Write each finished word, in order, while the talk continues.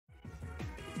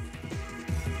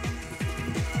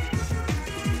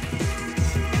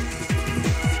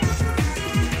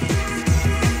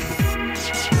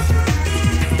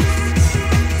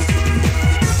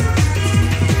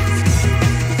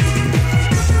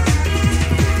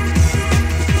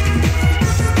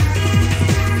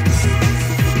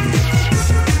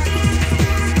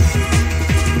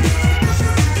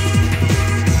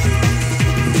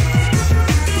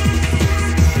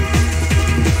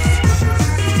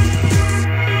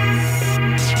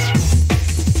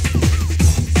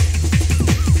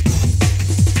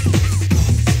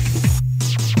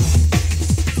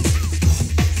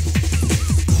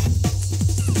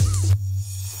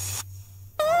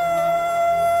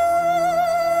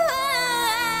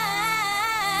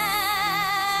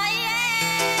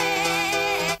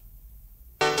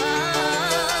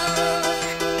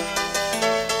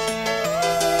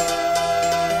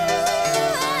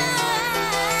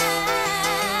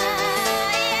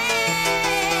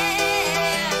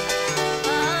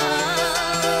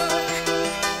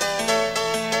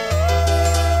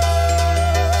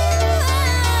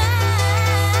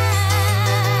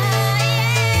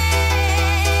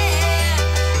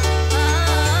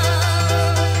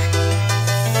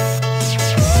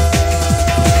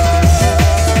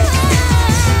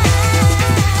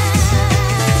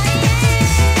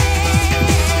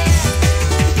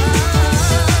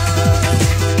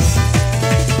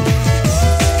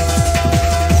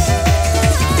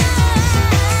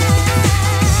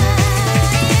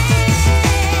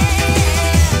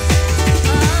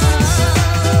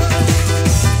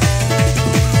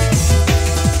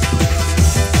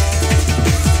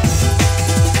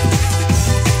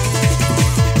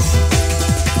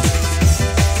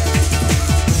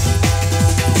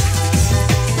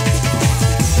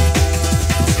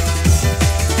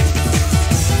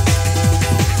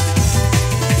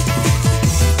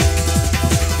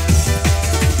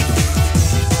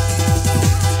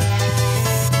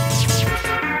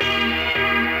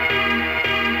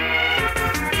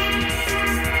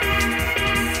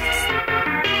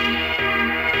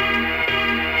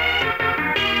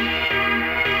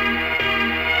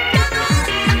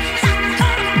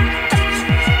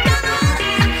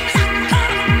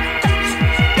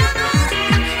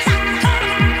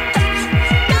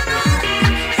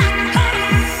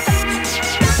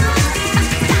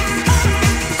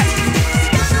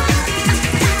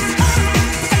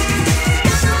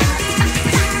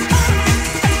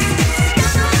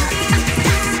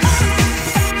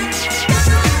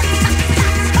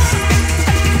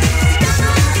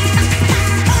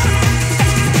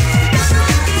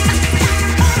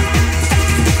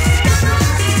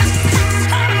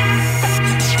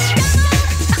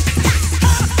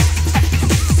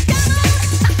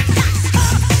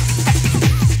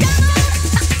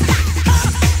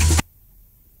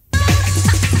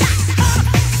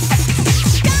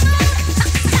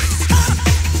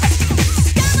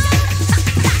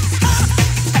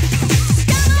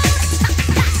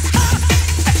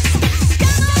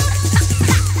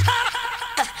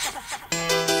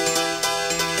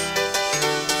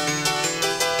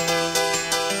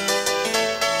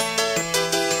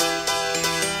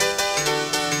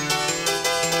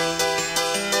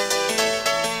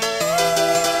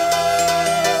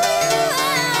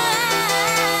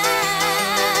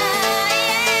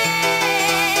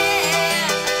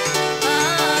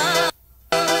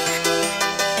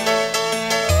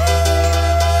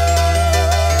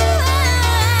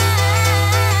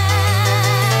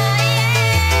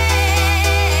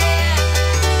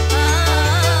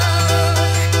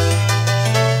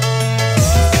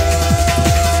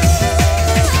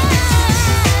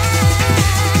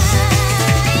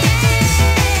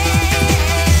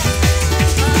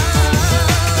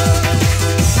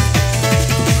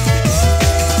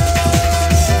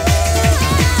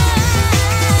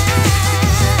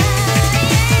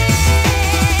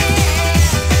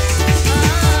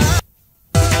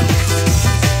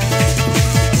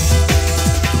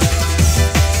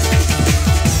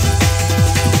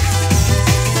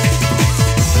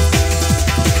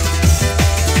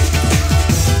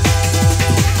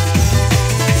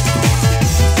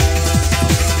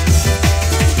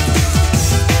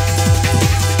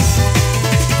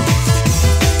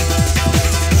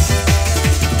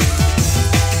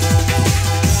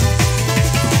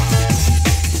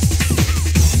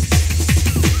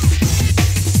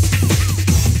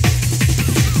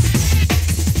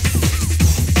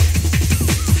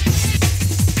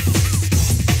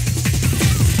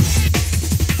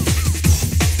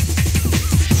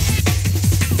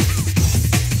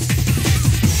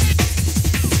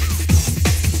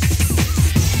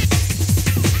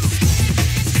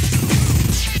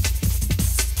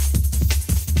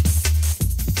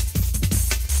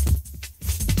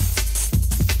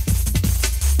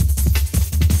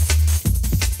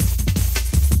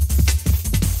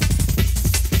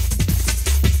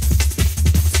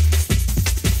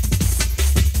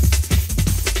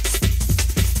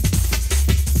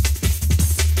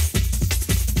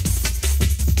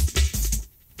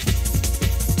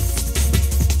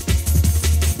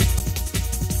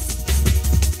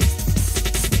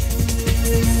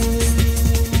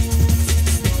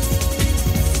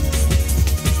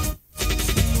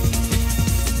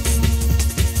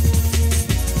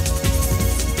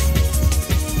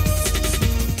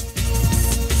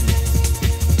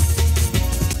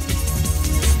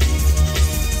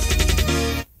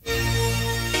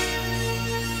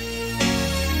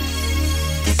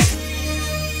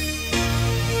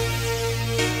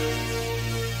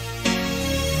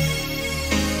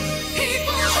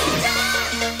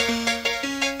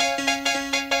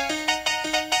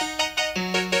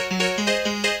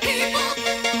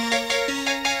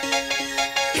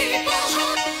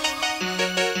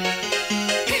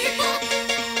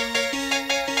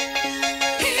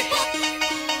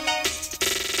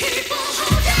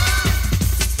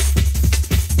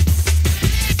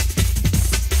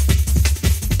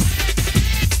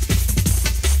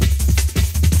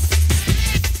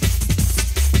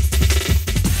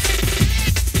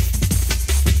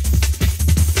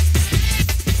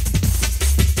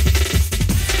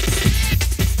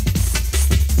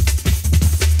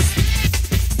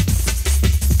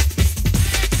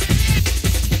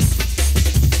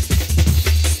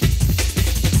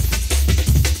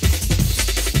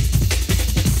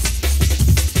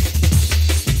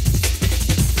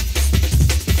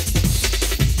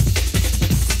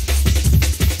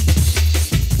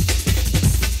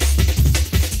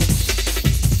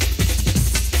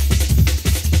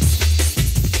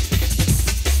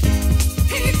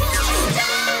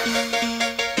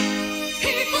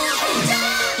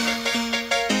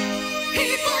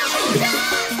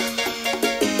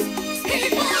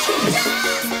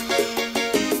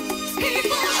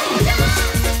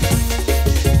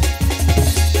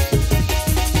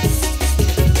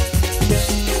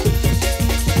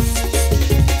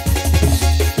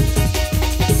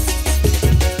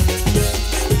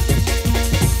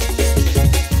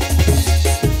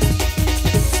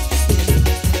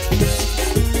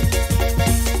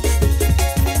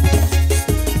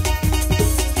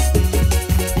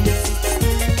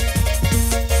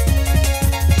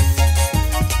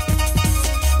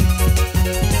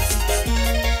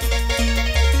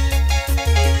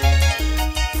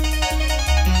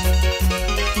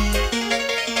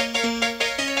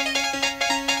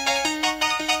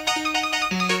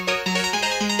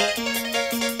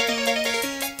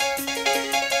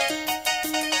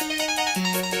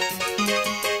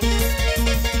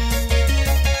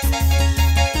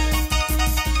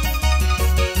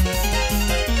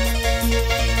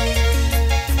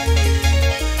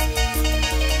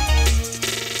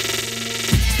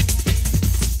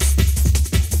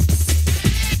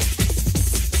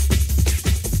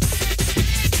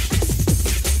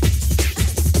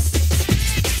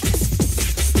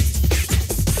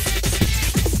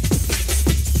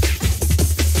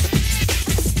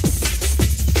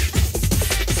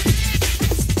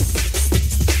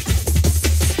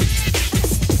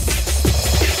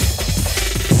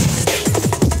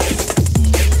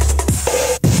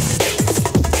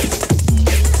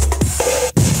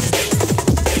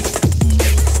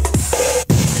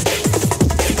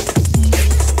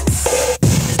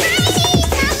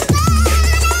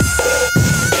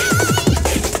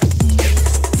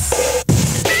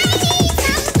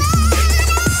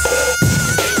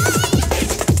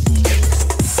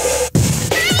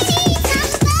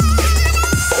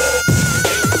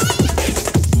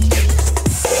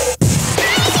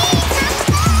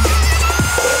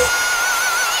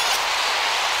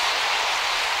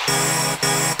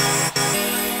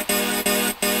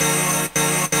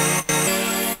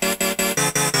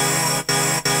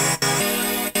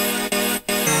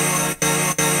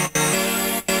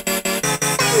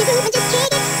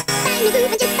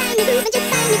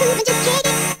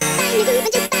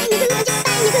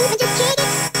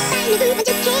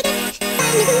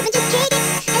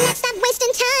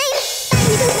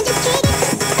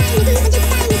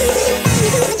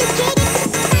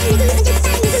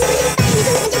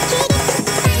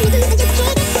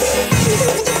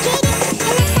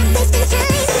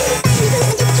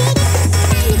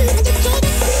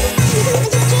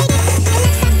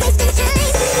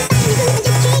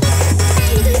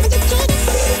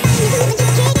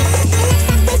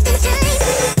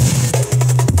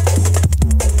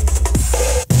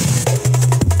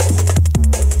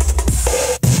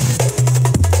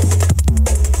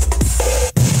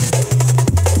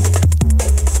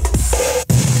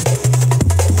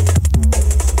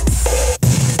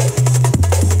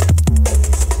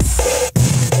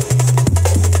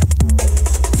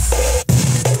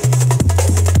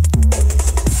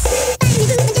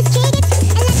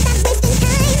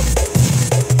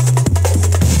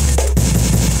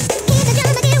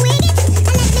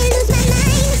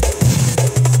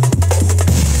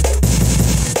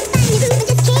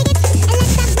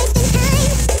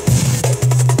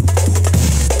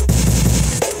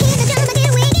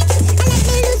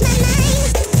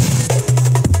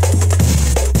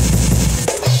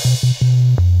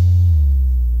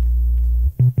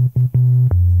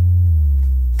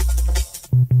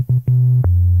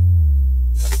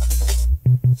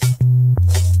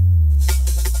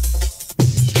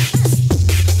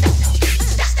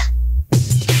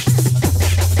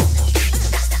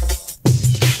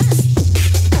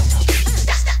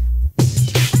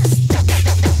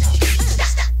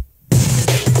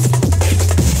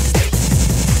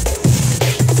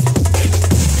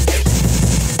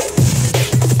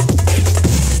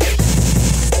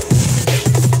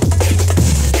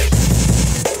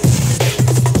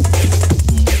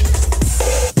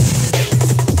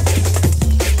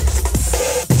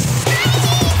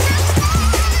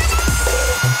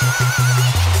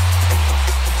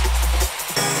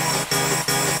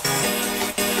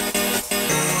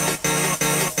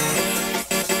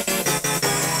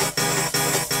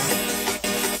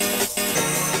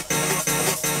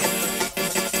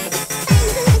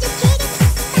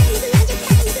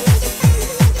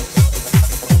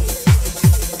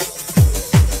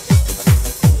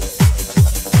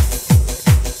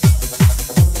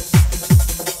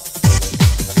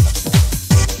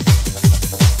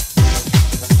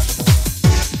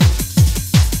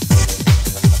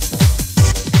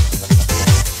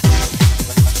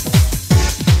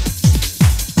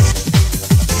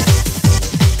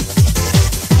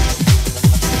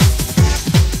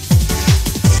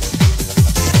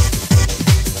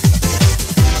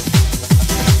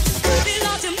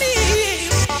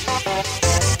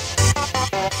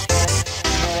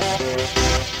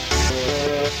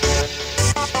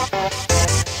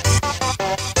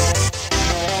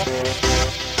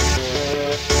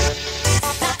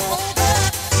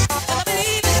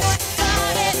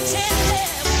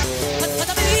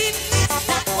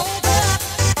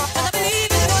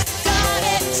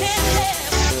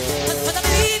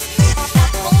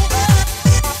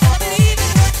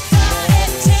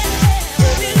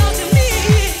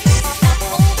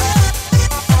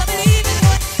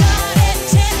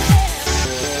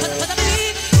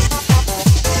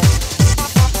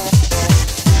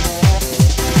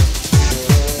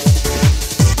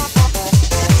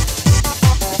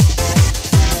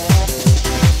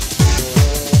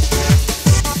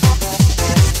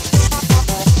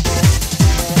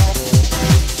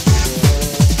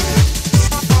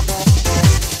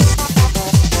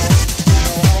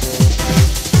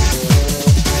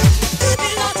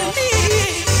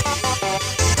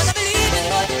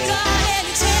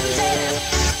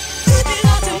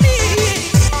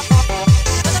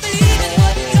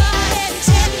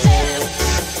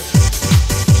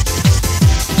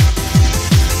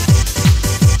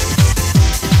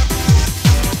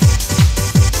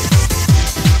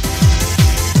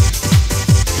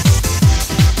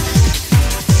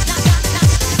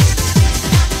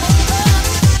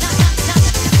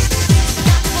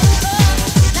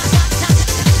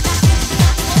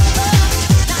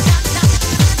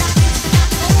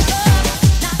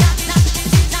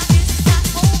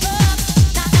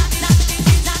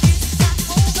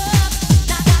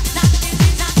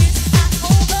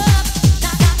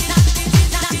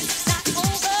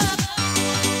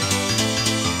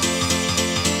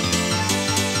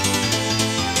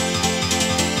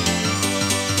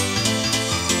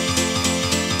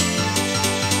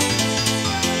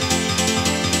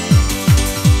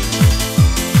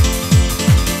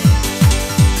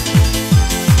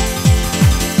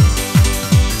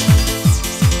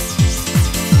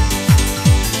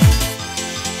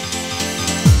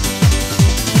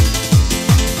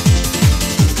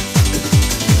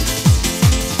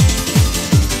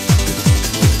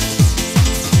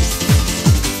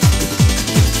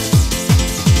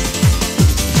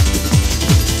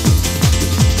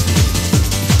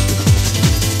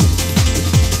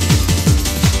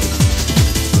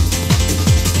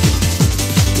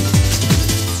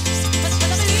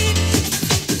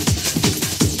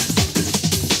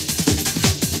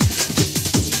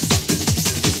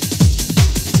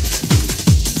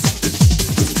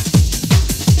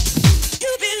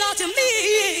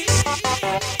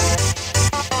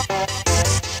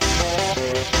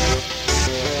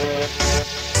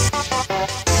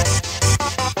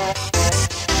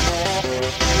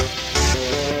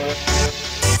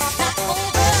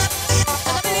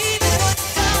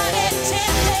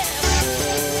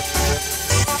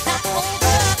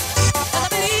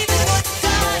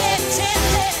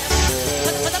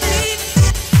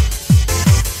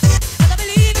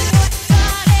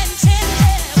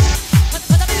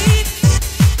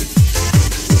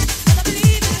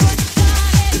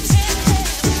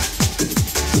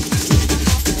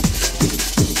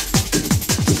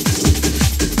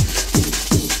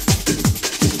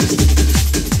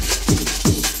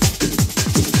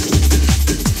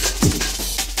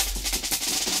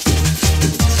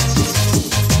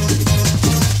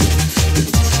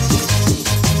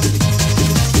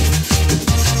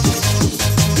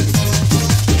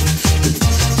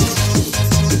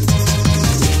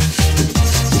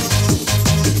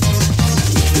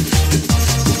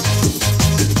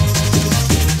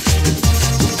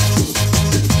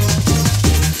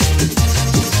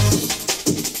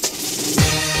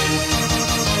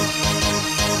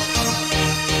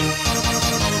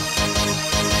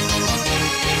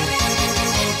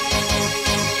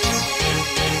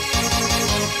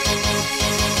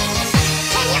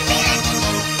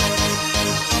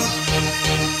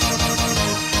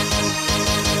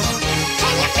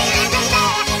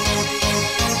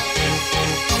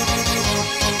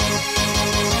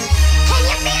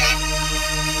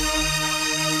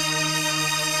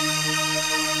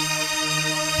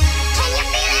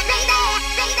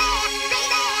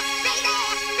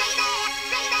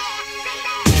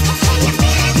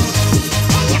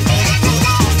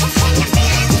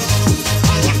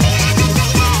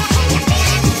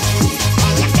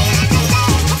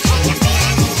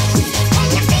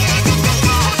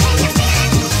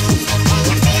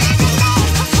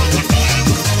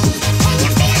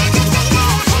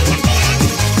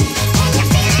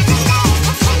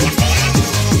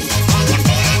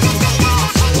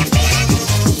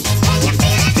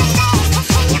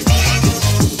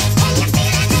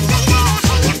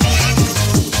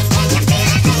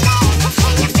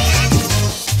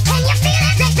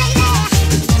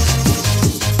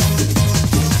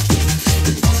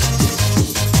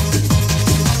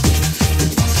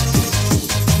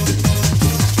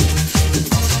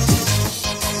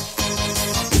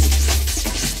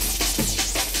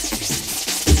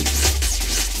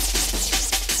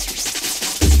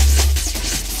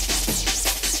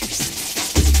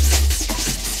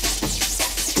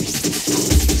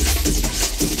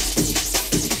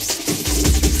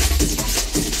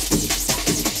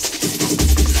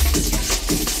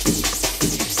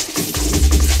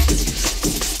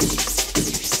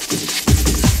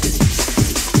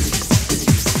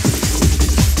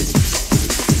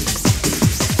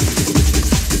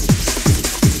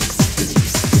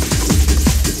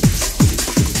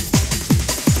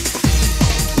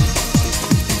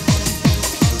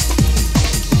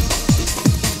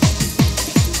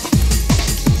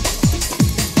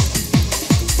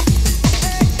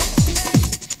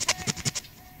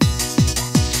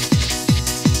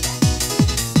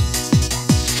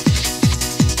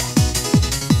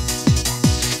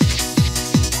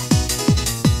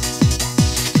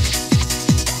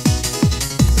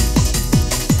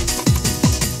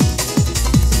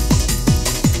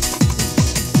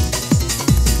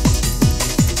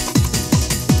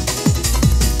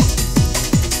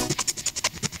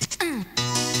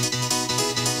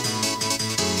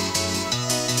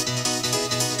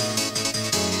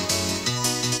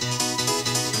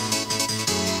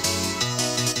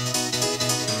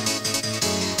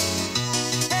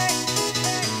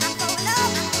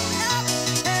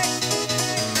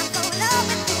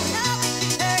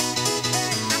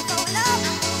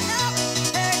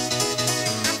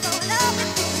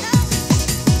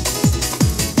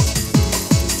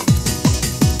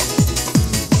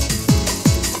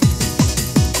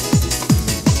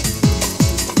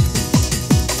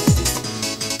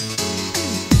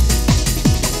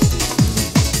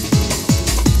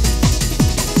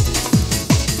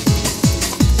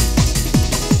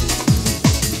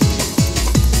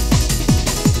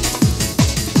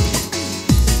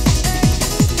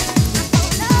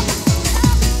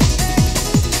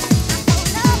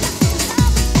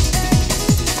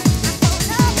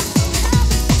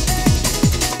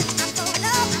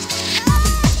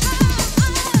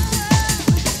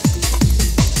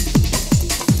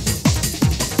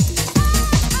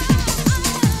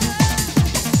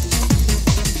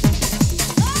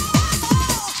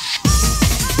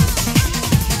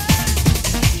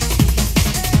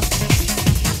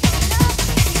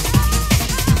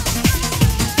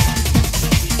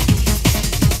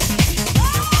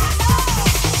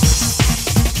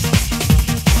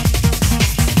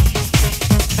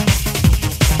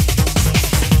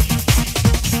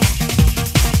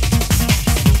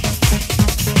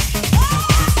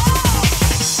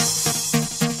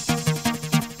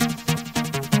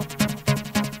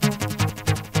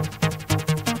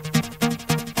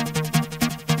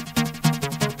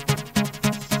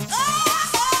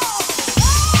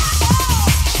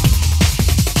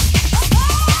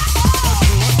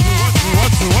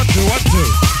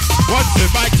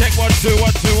Check 1 2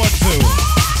 1 2 1 2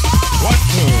 1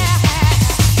 2.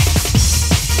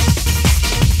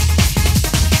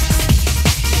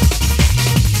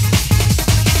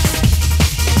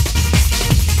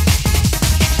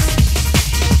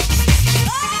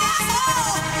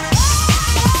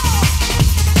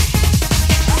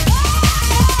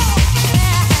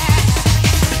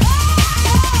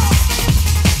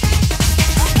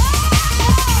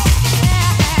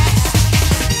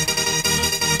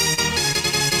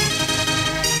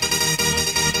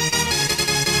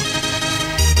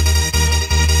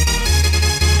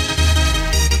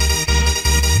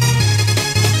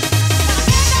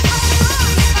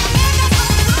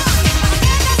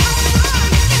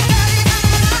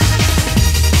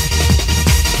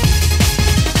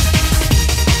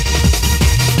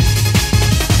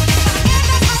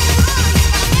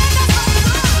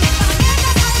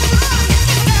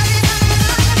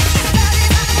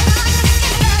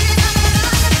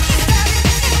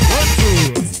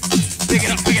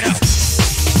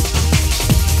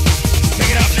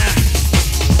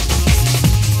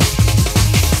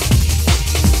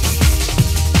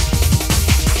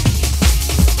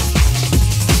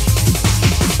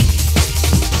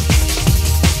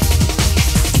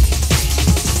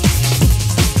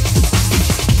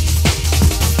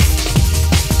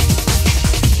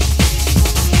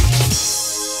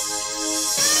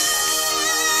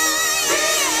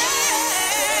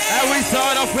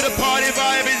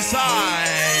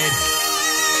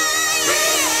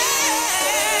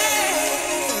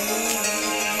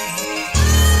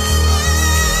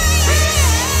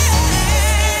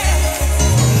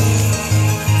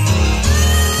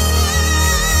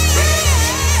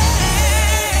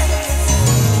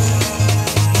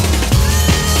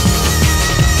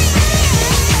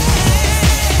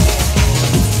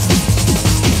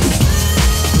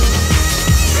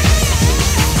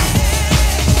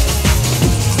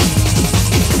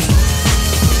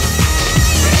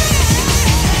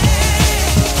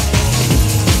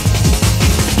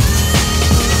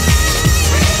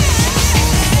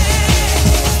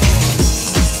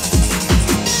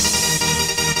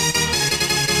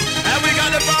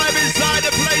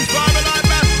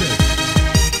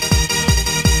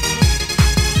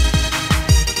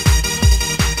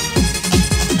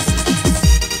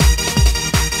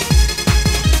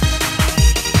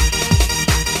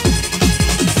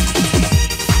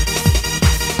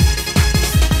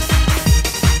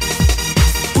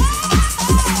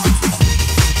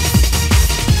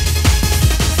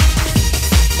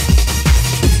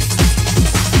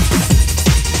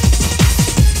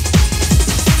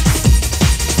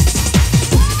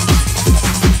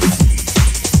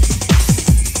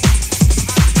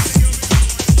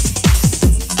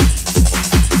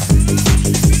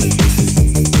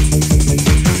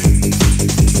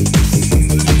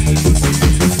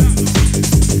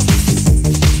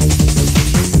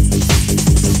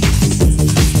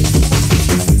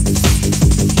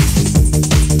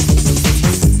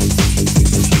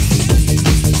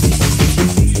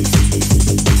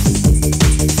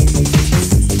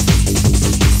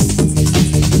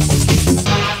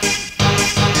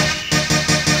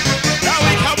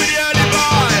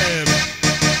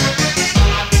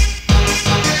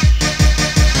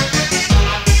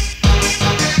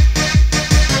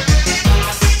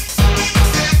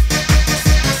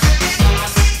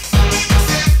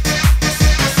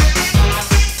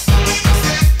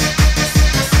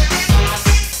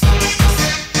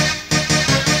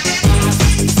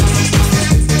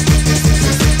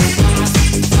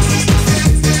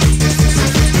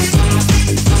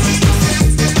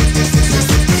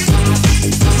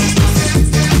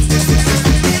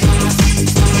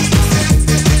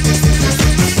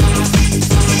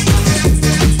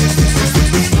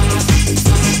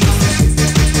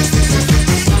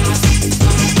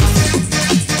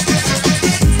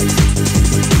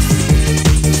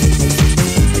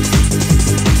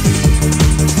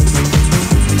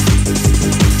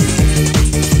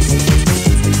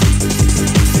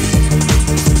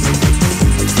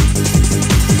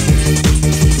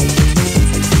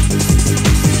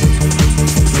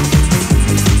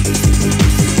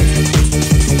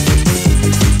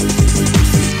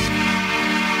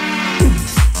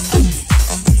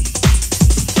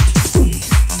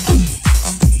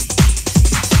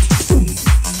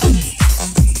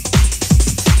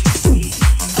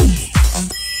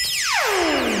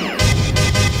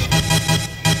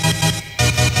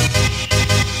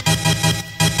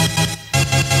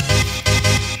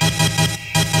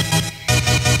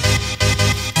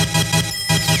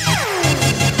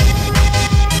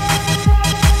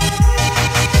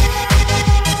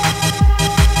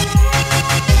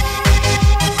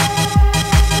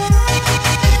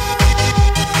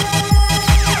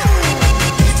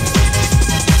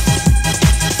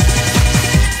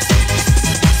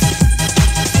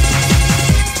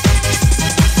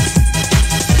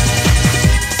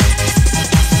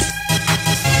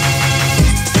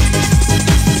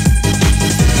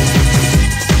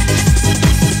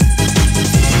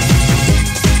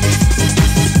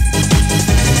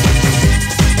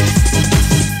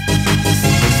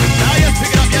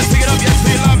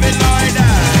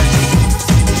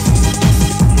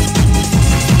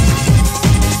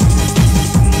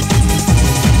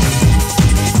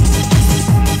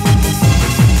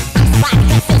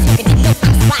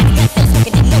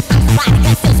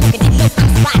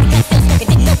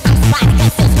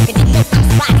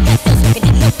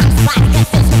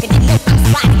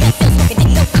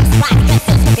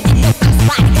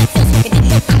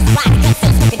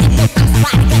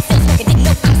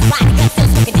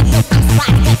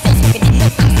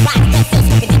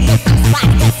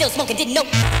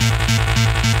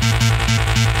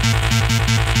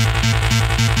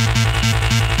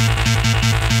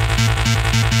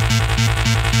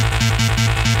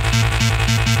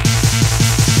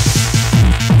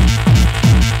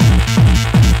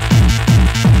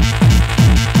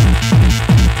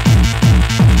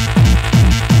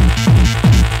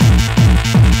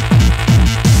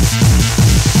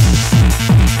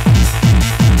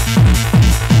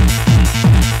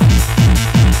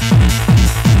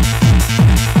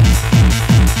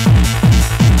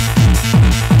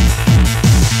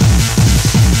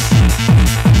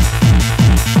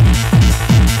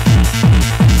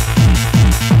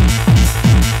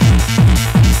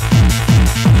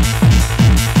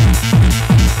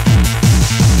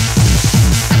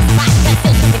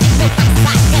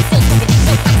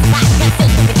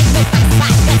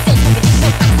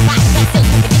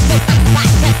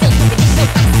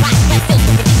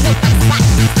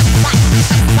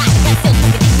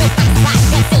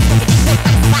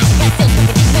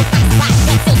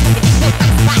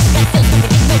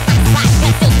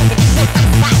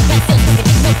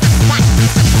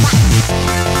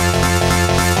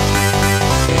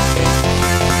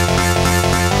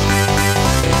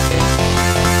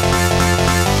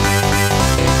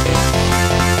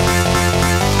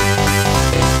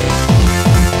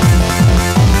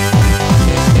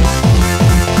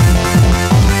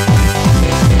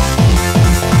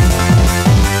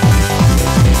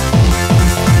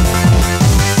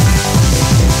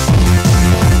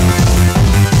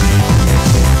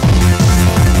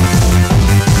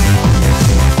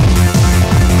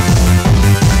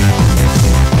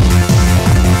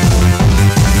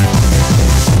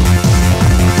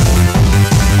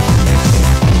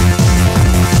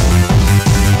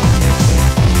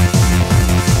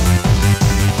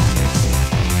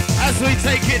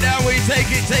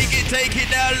 take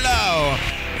it down low.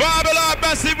 Vibealite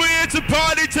massive, we're here to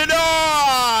party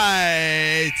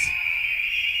tonight.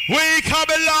 We come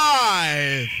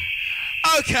alive.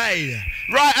 Okay,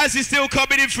 right, as he's still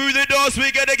coming in through the doors,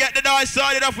 we're going to get the night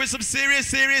started off with some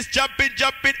serious, jumping,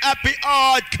 happy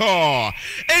hardcore.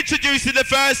 Introducing the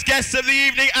first guest of the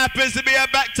evening, happens to be a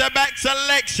back-to-back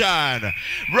selection.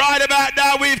 Right about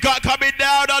now, we've got coming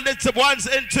down on the ones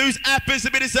and twos, happens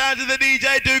to be the sounds of the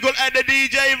DJ Dougal and the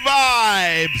DJ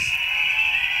Vibes.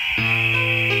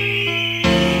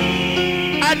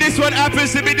 And this one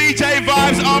happens to be DJ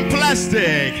Vibes on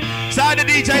plastic. Sound of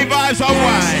DJ Vibes on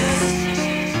wax.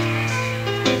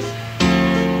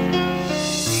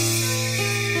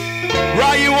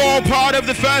 Right, you all part of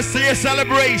the first year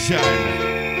celebration.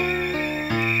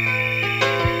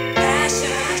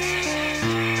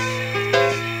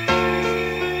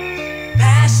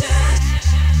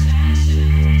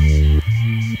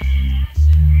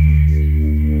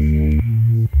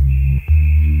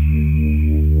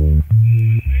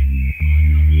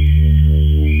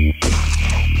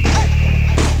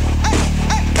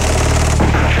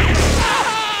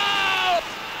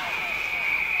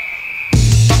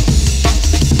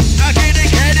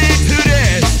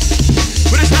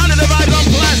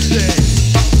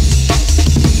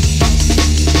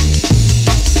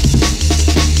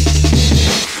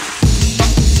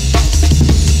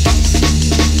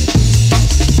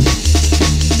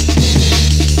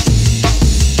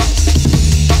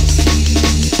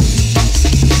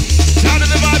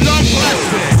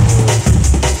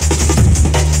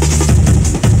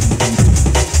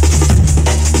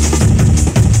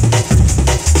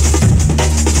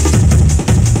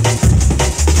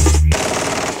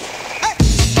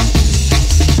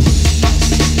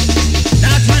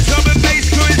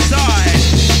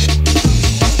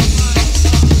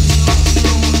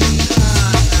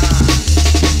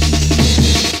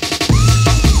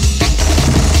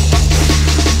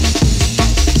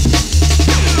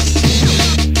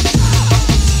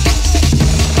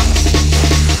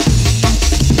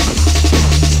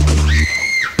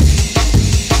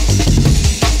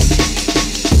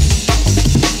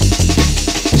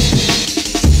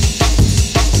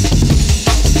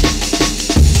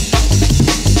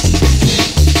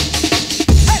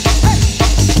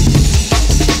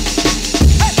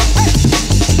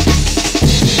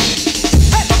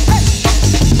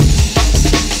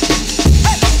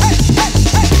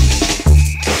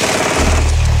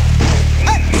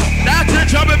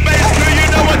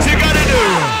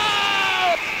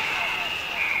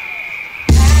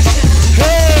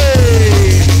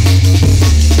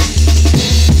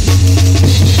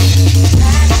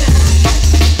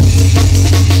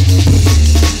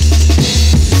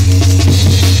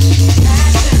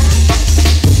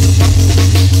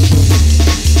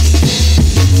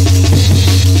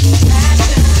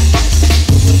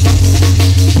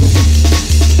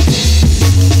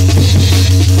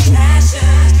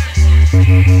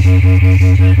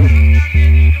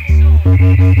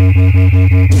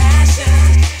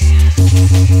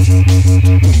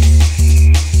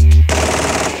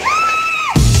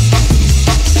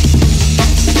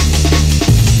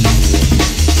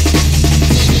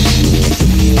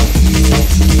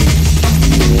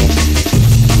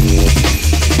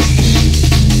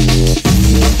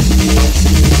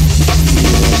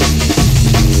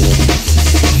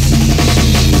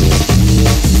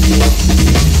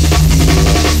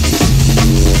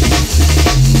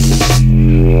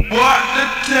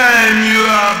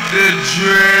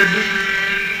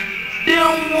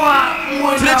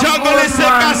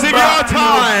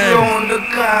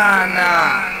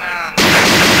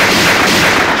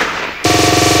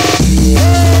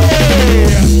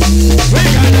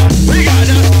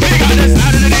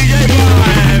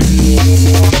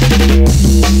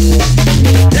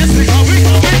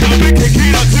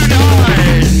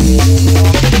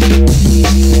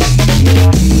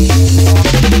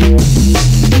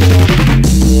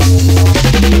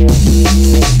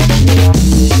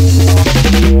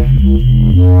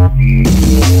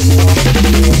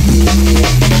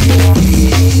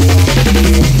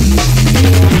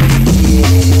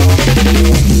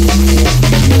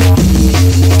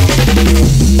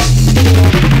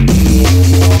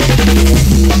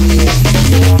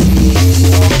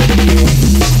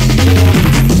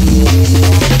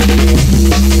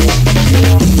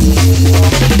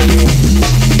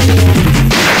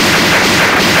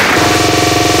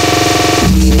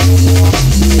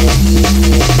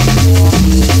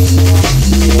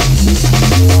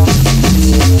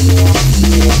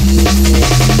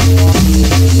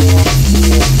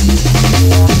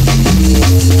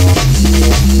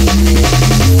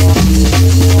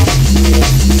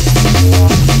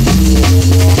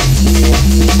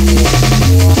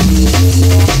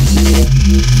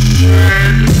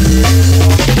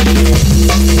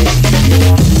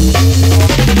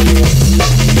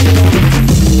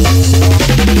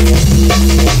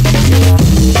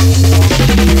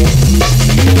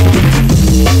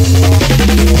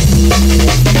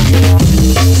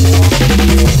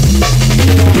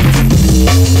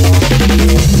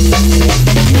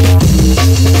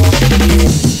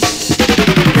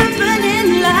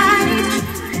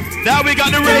 Now we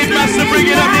got the rave master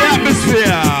bringing up the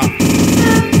atmosphere.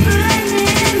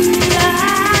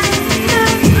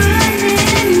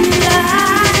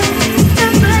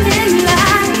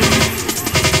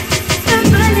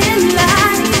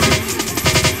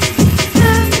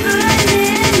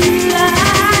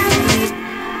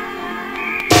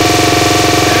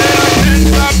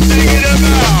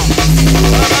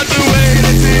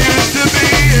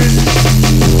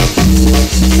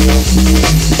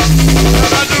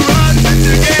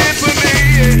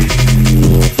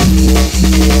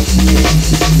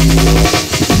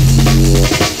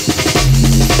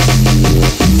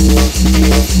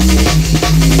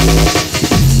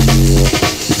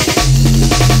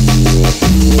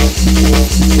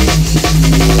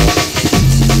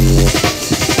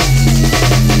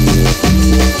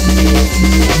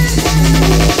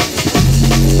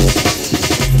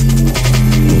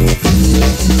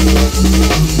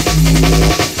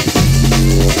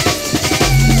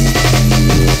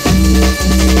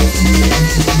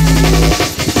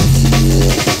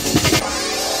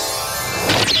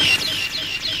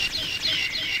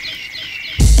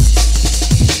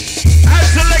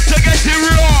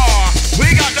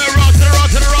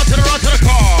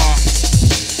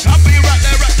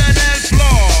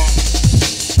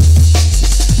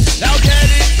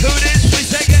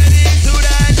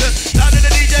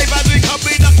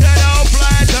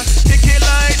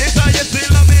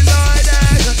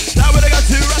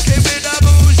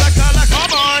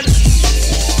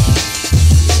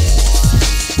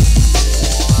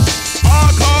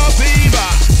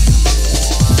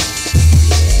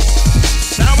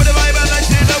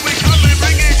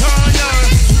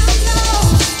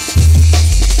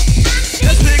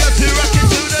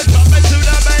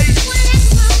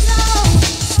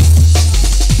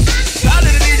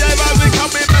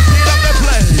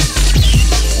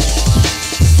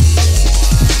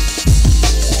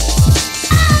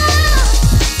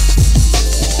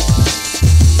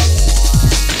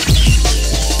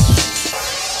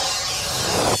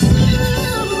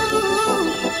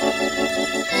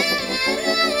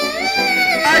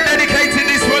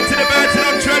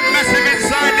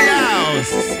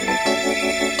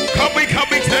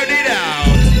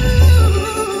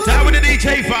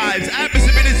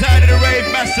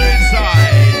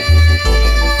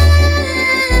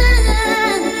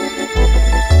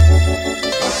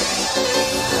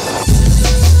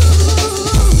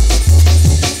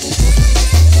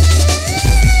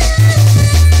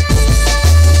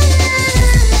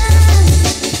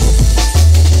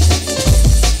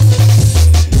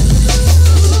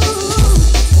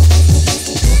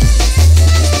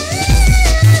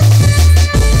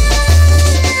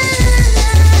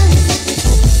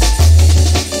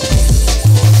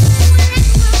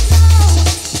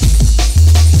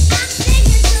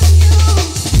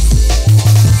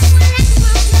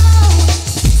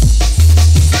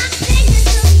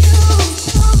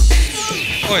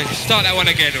 Start that one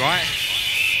again, right?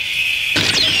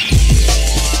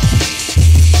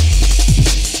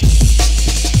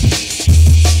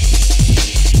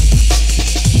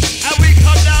 And we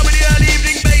come down with the early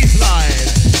evening bass line.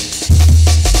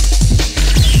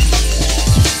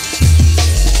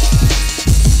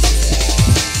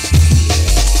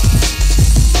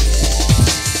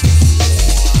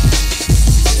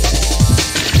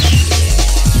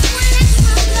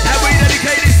 And we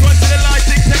dedicate this one to the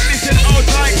lighting technician, Old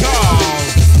Tight Carl.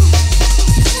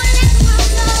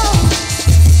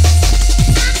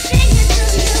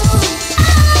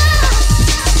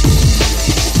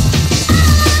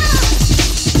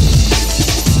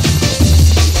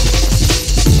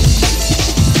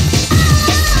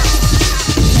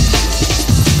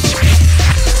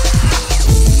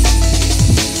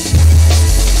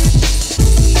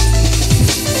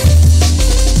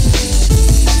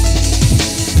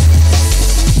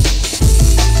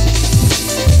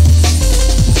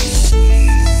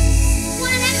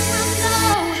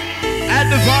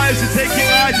 And the vibes to take you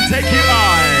high, to take you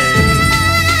high.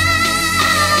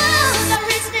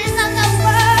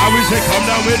 I wish they come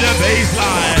down with the bass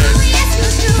line.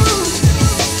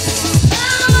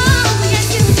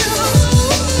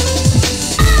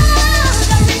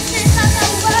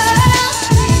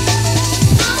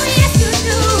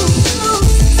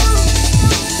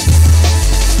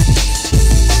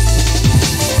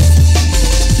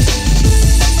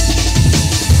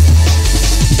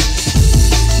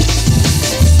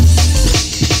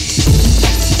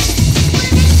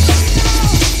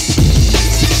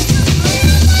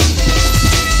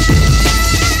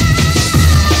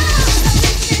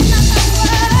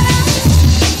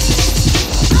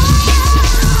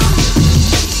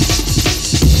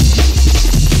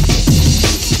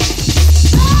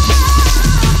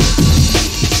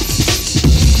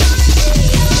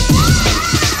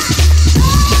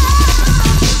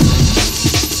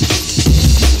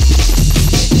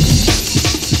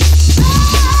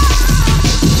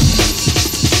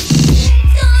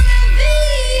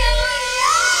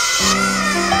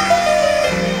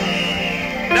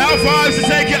 vibes to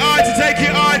take you high, to take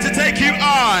you high, to take you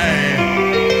high.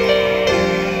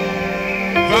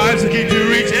 Vibes to keep you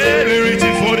reaching, we're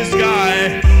reaching for the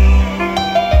sky.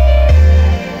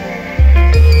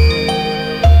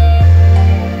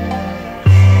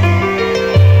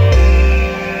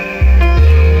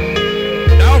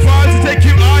 Now vibes to take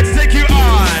you high, to take you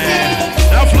high.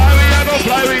 Now fly, we are gonna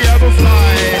fly, we are gonna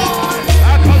fly.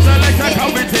 Our comes selector,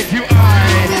 come and take you high.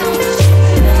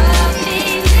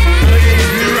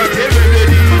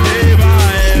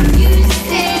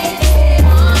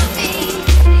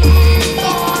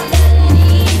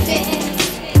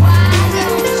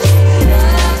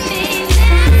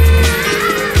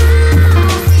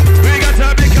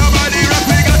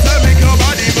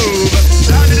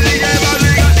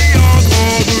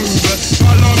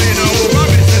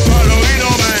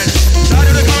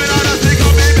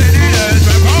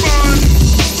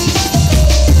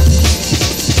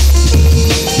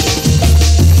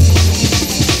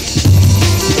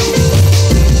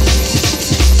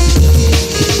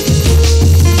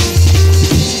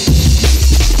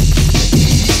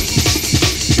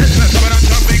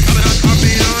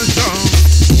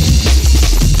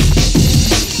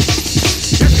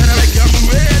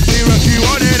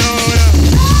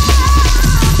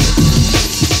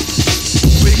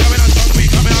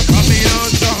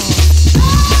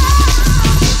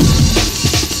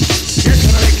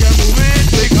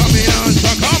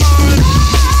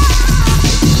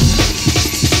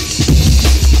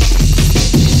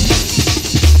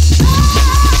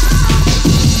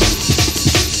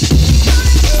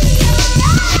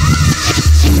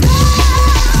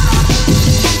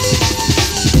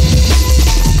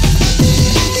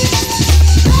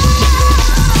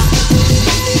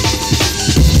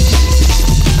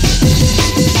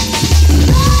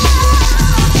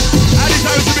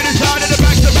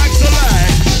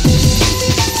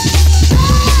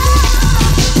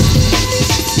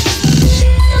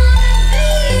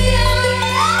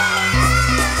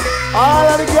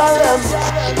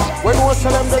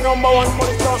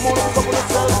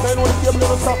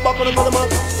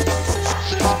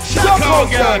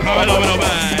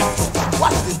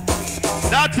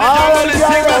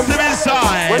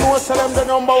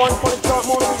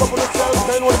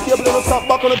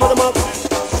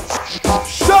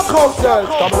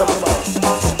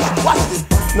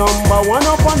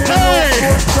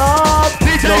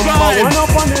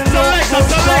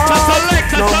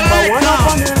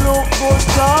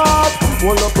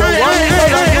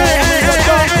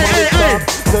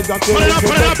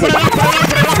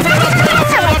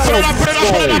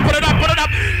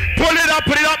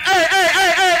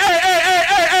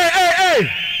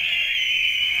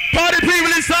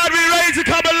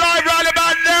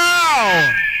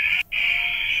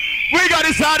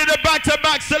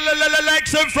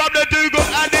 Selection from the Dougal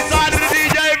and inside of the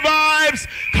DJ Vibes.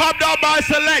 Come down by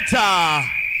selector.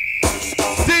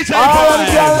 DJ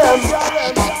Vibes.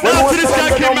 Now to this guy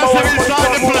came massive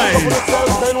inside the place.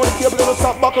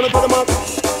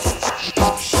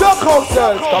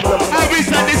 And we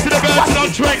send this to the Versatile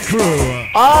Trend crew.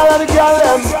 All of the girl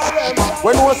them.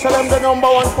 When we sell them the number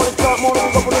one for the top moon,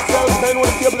 we go for the cell. Then when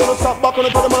the cable in the top back on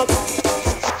the max.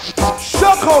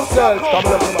 Shock out girls.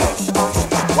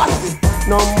 What's it?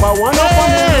 Number one up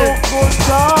on the look good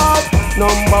chart.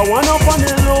 Number one up on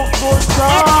the look good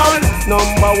chart.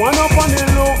 Number one up on the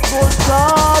look good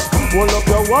chart. Hold up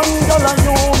your one girl and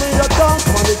you me a dance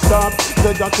on the top.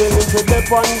 The jackal is the dip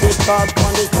on the top,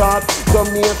 on the top.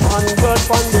 Jamaican girl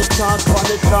on the top, on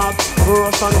the top.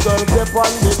 Russian girl dip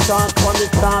on the top, on the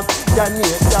top.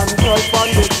 Canadian girl on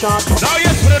the top. Now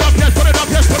yes, put it up, yes, put it up,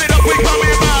 yes, put it up. We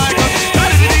coming back.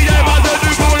 That is the DJ Master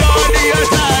Dougal on the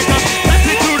attack. Let's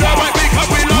it to the right.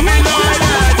 We love it like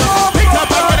that. Pick up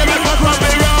and put it back from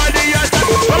me, ride the attack.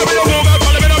 Follow me the woman,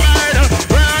 follow me the man.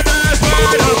 Ride that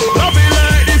man. Love me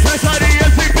like this, that's how the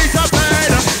SCP piece of pain.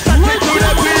 That's it to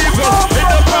the people in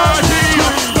the party.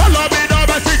 Follow me the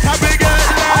message, have me get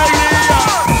like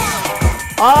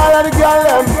all of the girl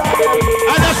them.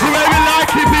 And that's the way we like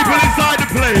keep people inside the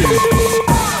place.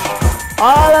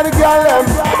 All of the girl them.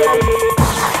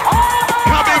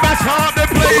 Coming back up the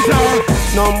place.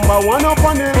 Number one up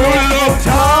on the look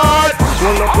chart.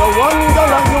 Hold up your one girl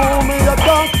and you me a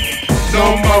dance.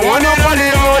 Number one up on the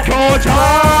hardcore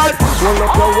chart. Hold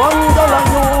up your one girl and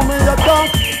you me a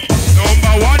dance.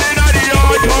 Number one in the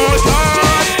hardcore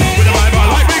chart. With a vibe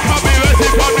like we come be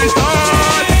racing from the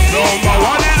start. Number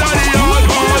one in the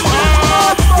hardcore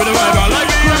chart. With a vibe like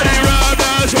we ready round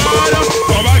the spot.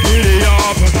 Come back in the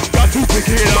up, got to pick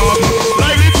it up.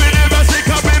 Like we feel the message,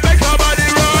 come we make our body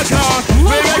rock.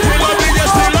 We make it love it,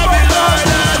 yes we love it like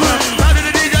that. Now the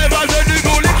DJ Vibes and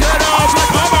Dougal lick it up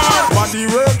like come on.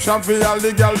 shot for all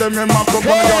the girl them mash up on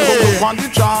the girl go on the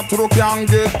chart to can't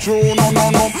get through. No.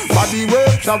 Body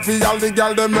way shot for all the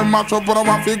girl them mash up on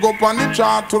the go on the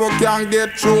chart to can't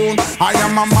get through. I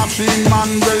am a machine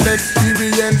man, well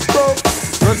experienced stuff.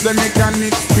 Press the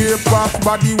mechanics, spare parts,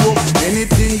 body work.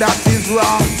 Anything that is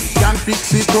wrong, can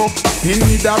fix it up. In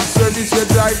need of service, you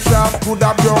drive shaft, could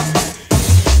have your.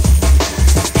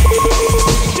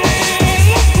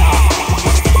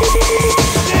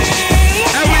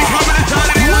 And we coming to tell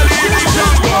you the evening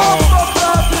jungle.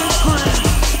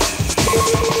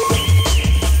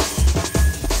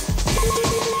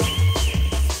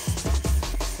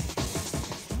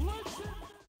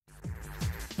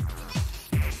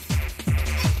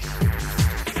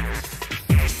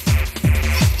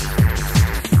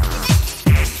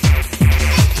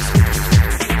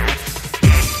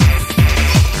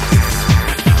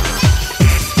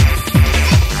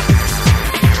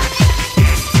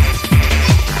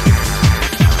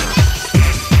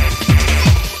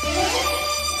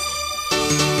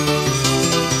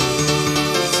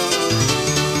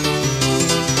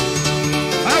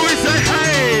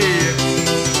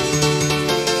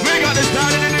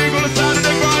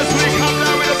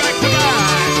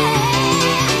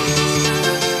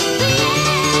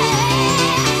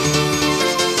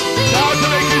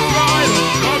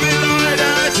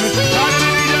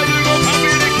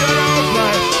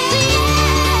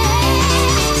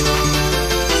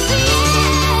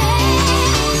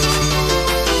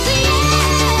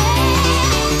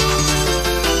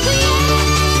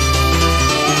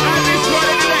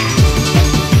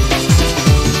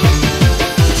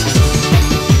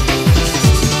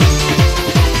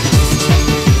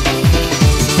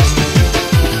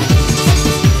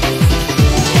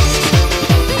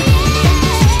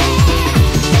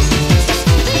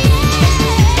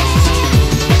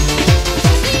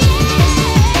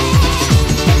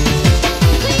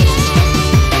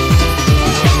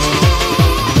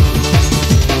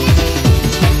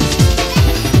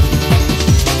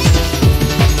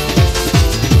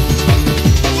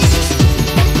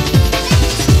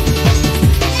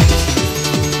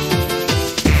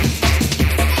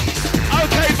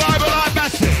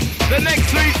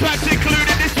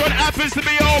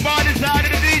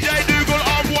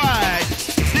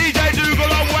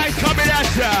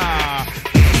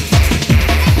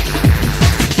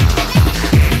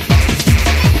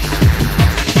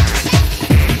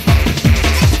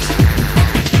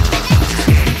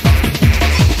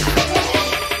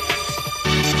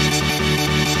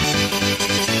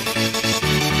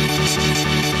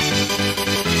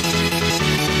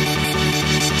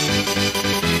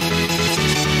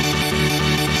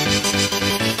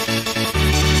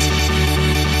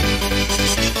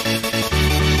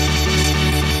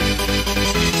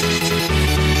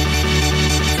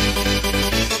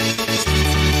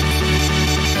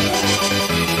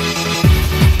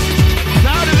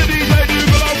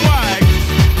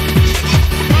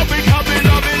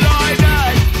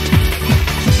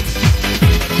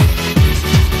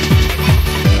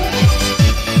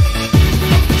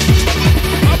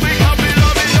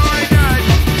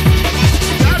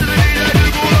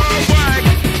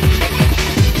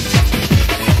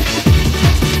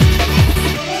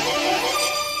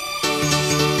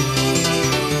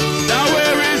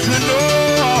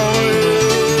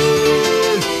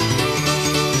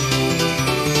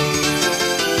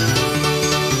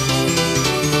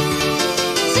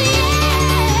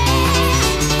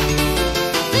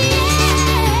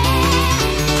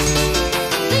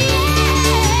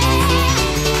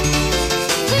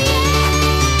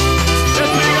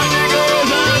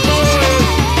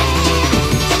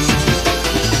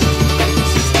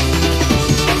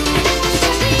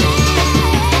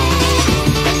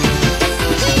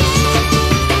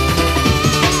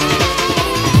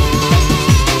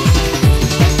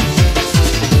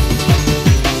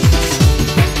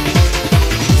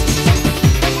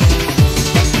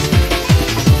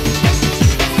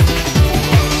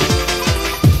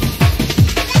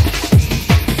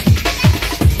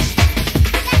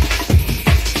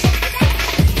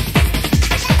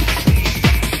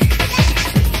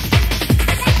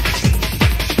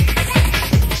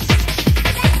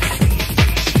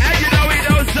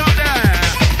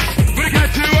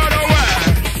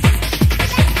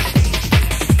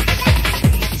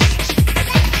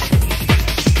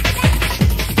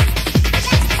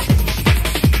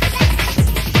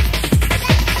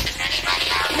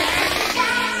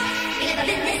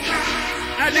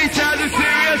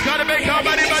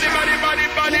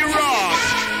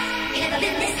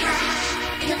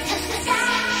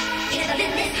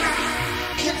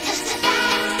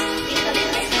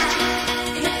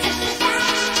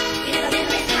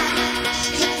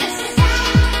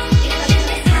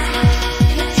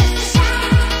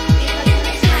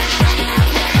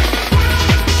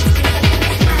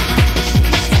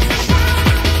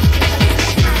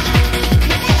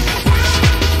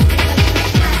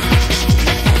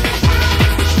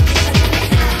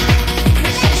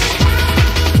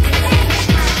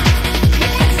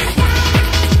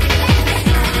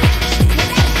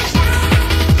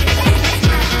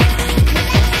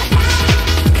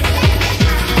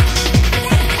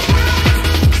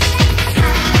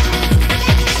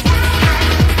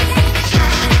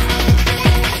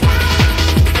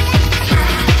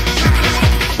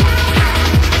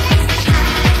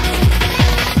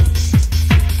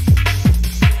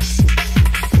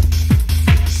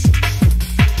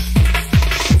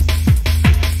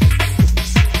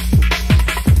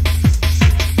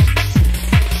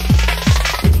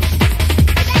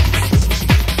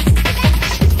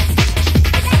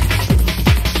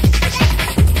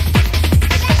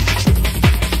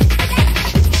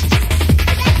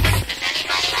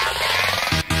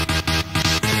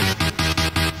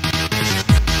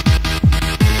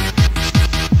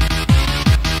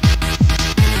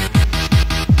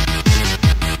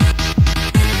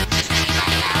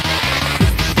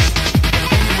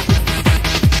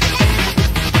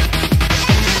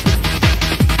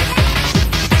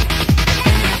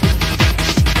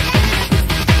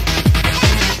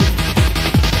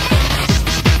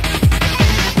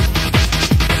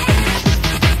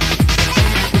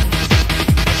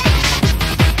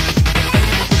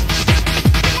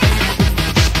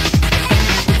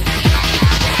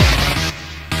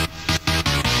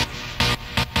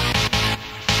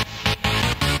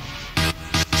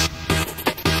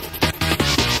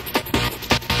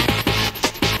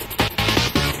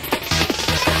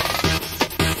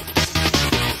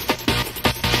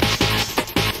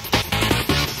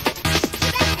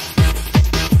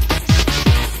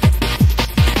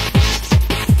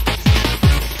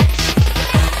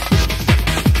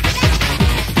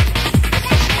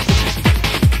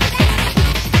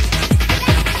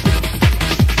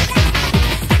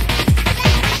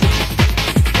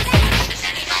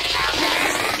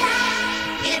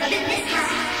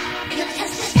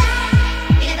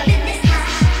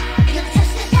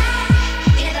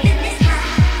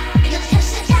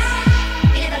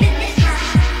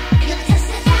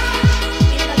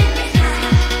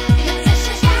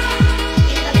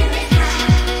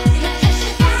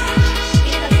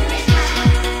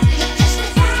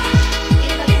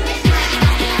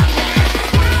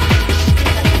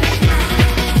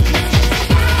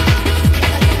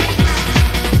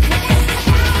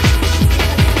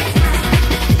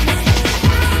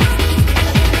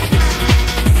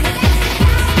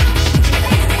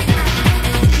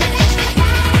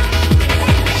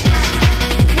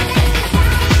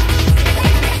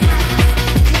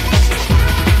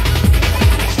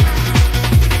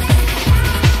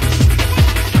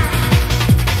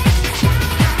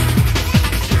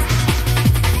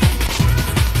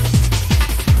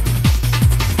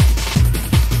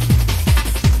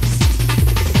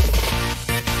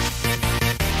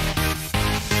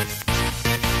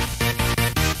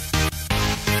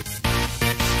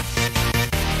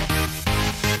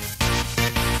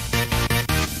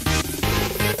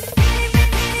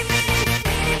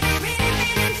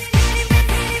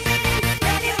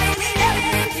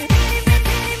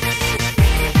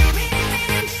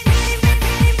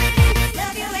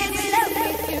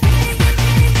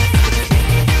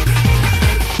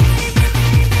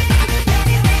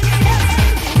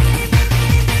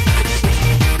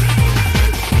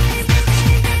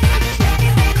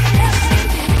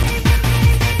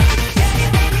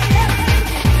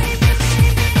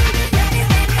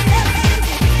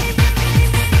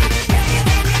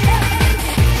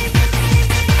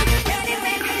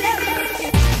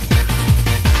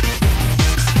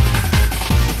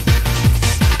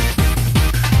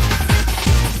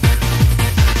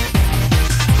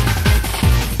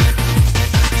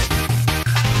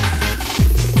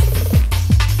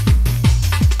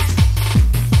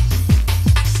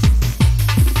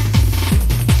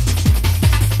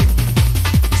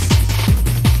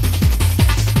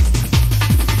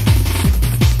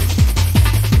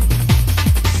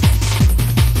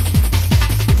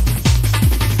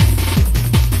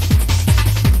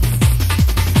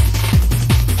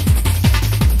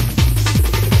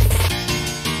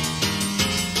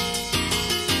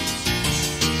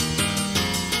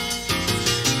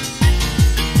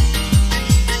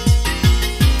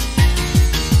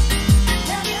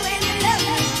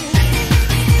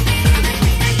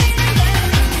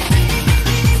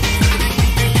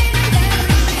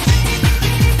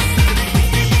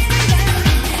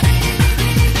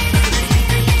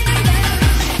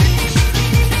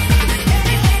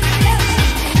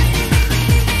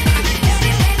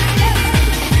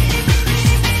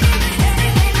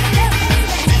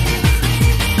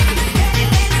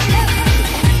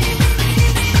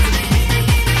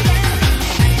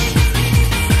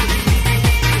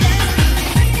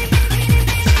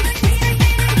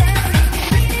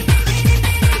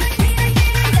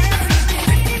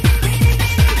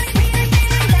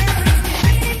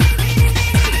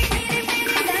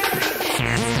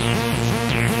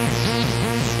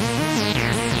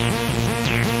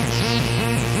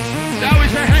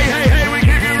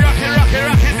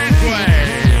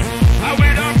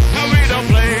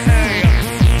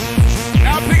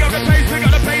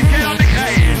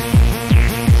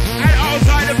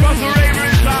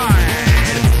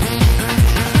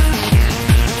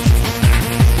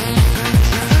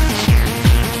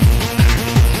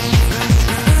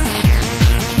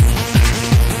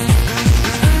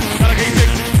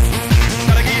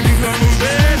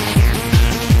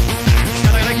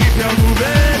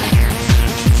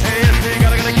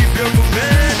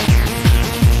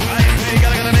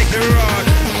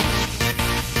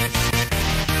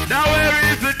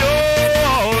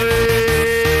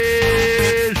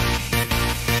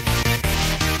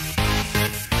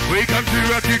 We come to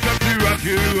rock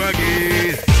you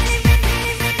again.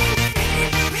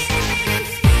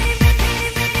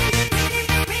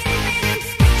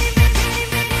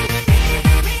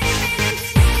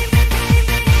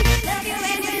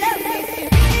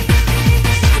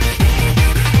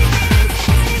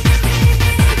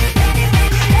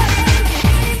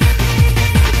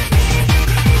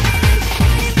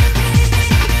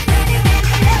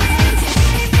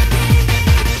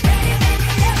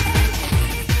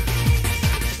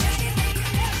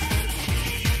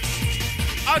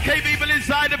 Okay, people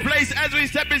inside the place as we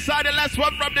step inside the last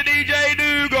one from the DJ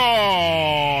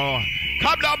Dougal.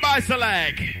 Come down by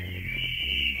select.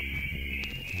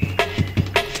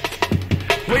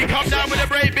 We come down with a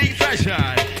breakbeat session.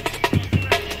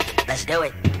 Let's do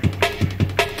it.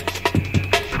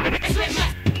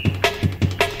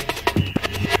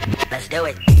 Let's do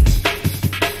it.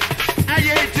 And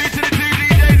you hit two to the two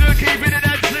DJs who are keeping it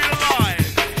absolutely alive.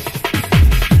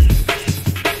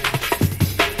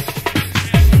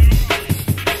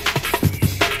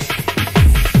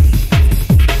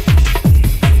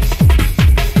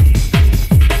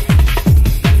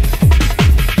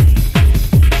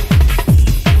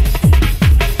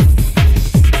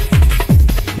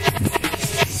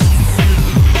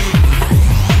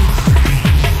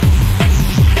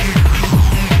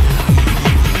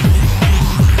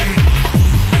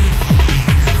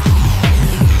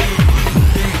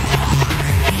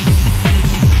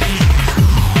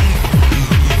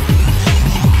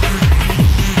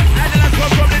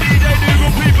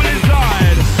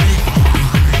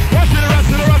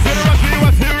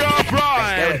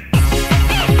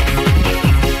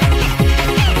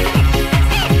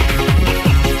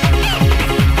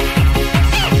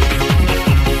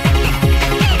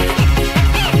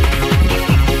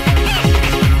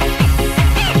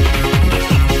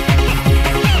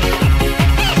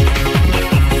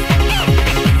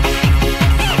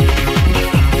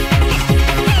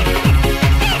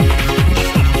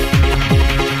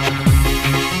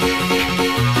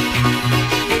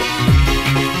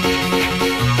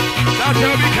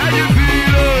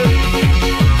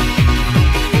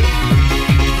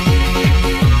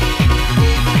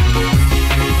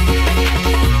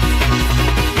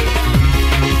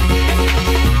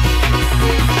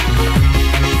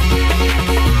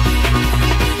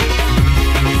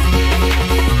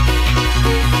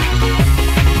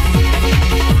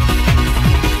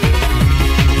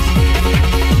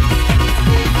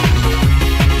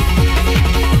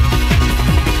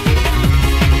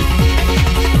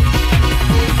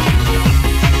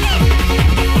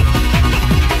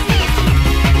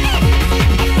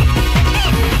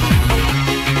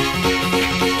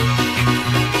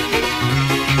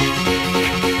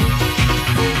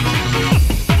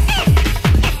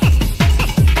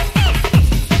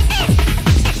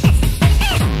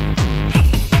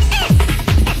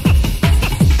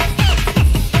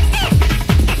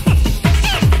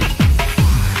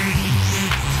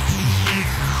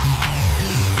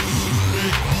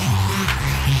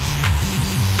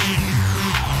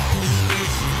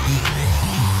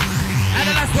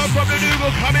 From the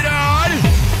Dougal coming on.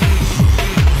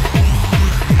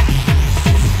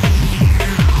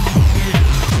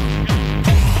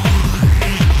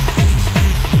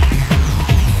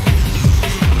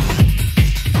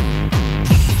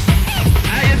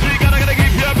 I guess we gotta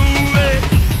keep you moving.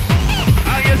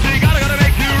 I guess we gotta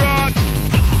make you rock.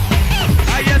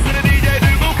 I guess the DJ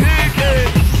Dougal kick it.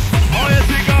 Oh yes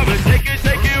we gotta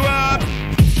take you up.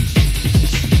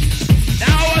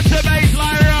 Now what's the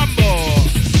baseline rumble?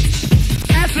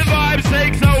 As the vibes take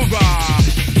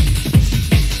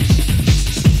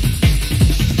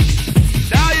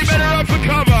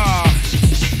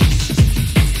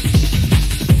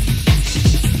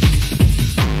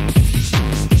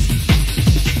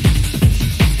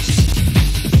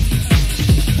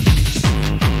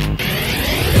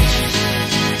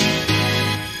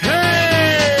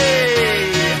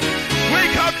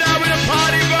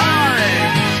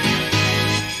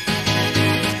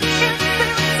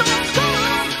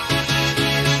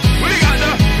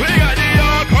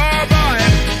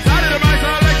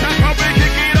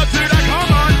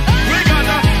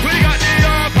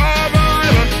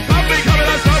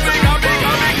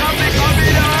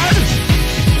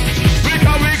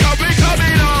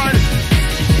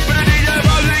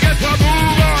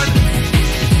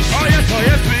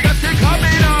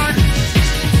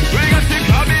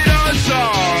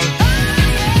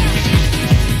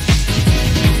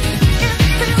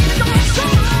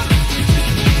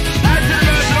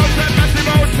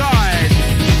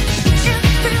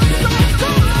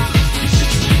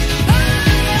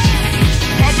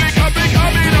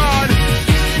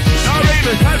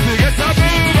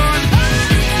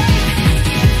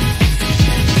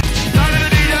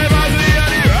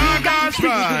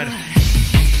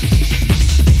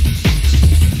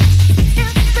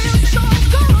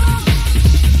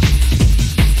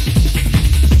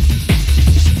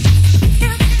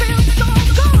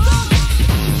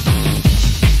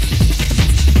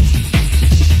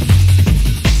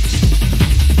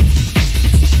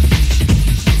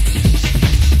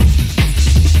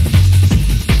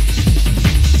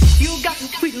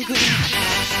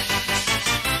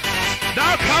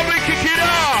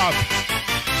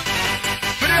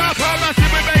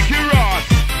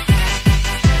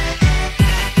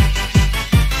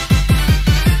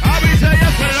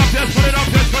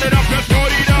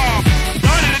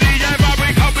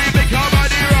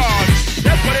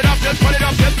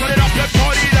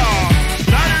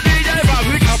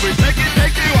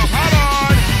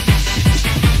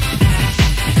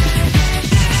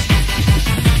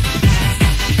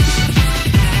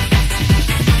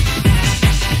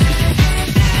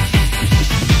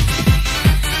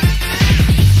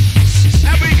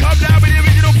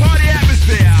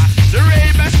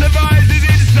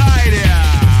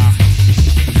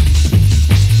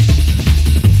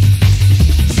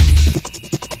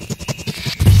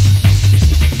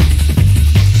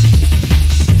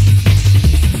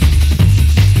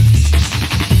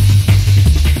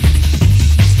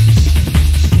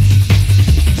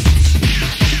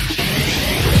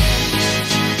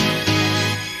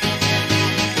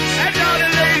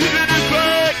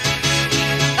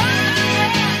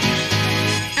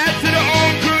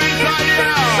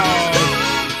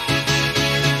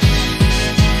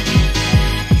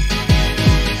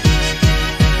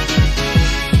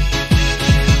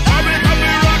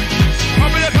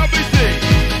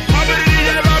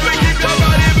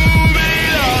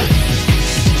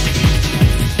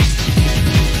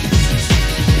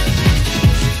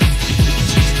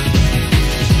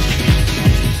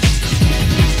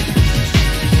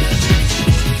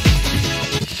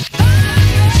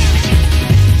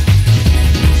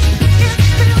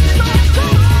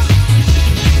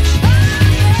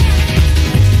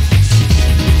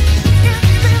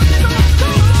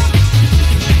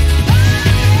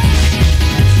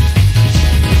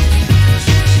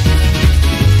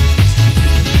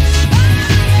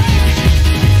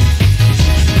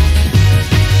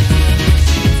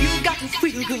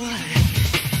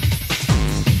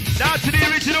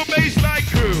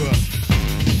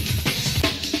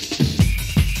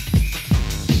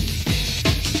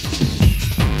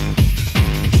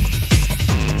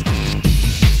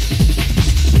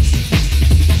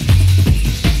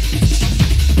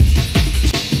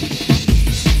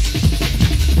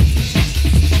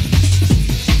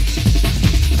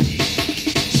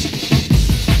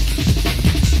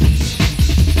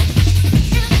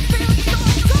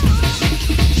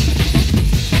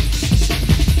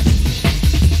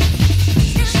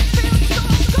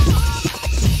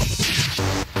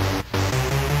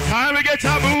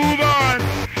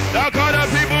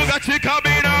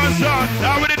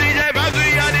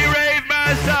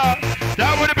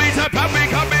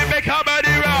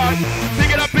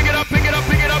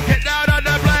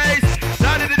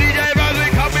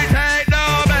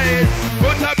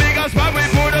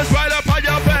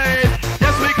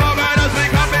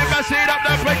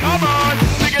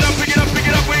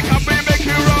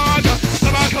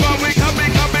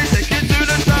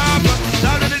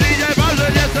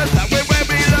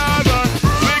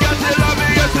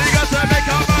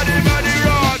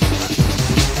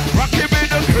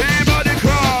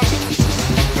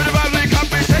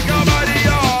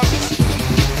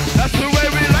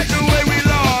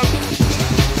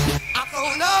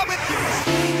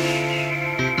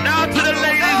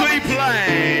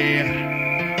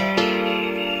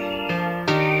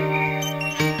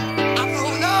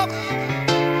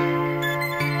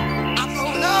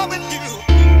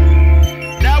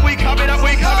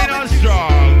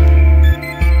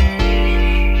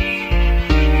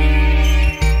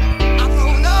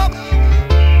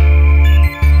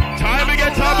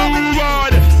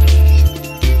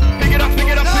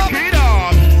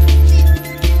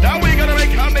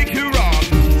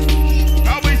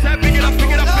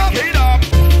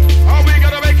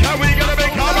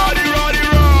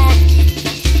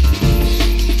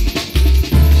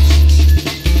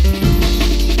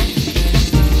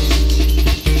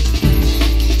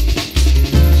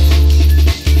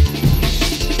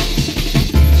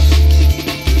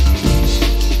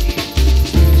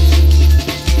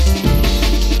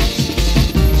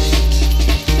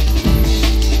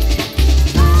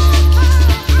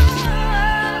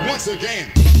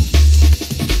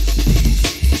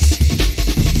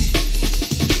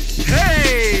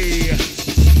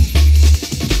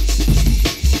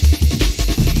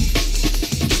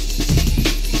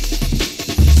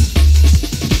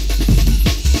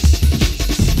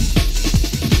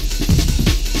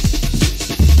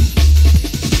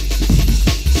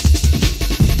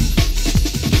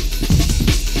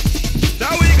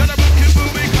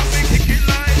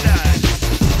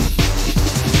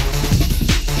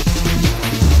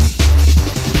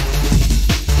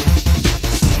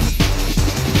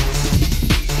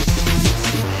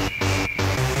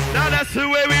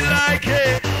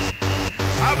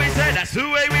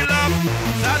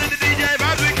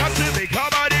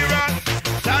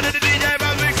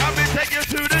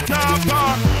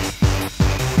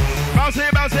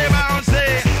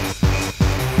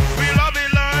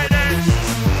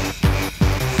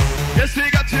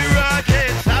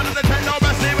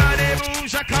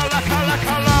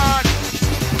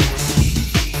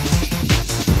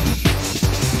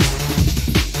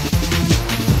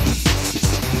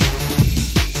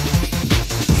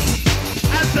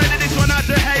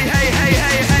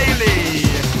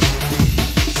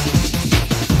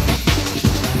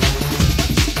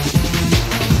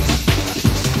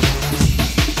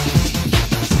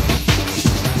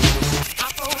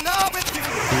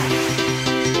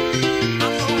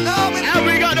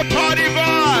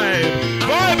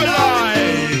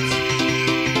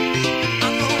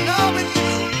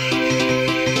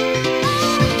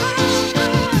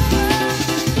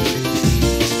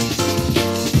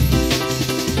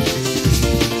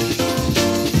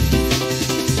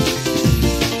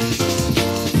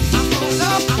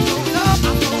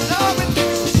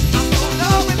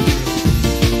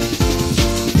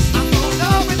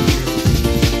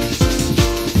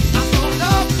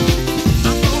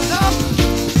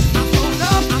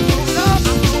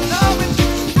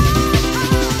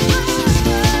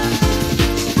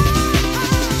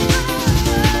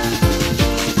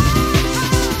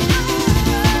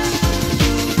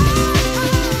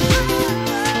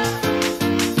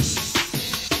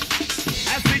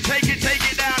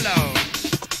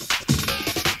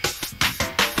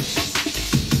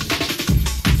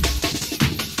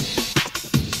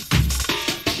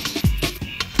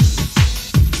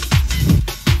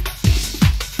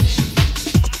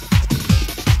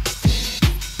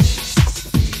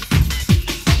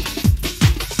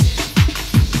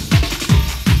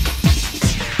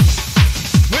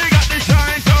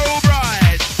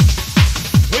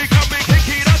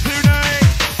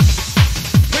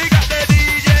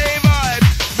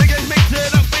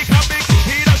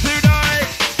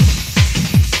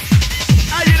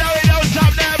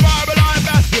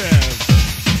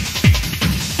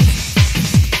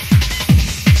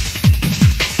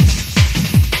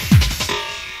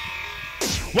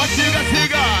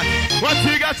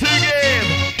to give.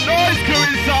 Noise crew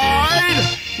inside.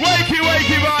 Wakey,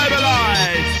 wakey,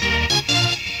 Vibealite.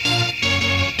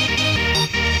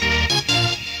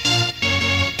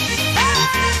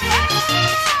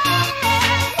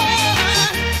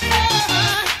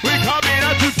 We coming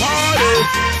out to party.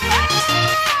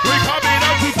 We coming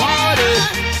out to party.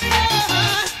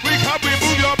 We come, we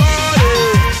move your body.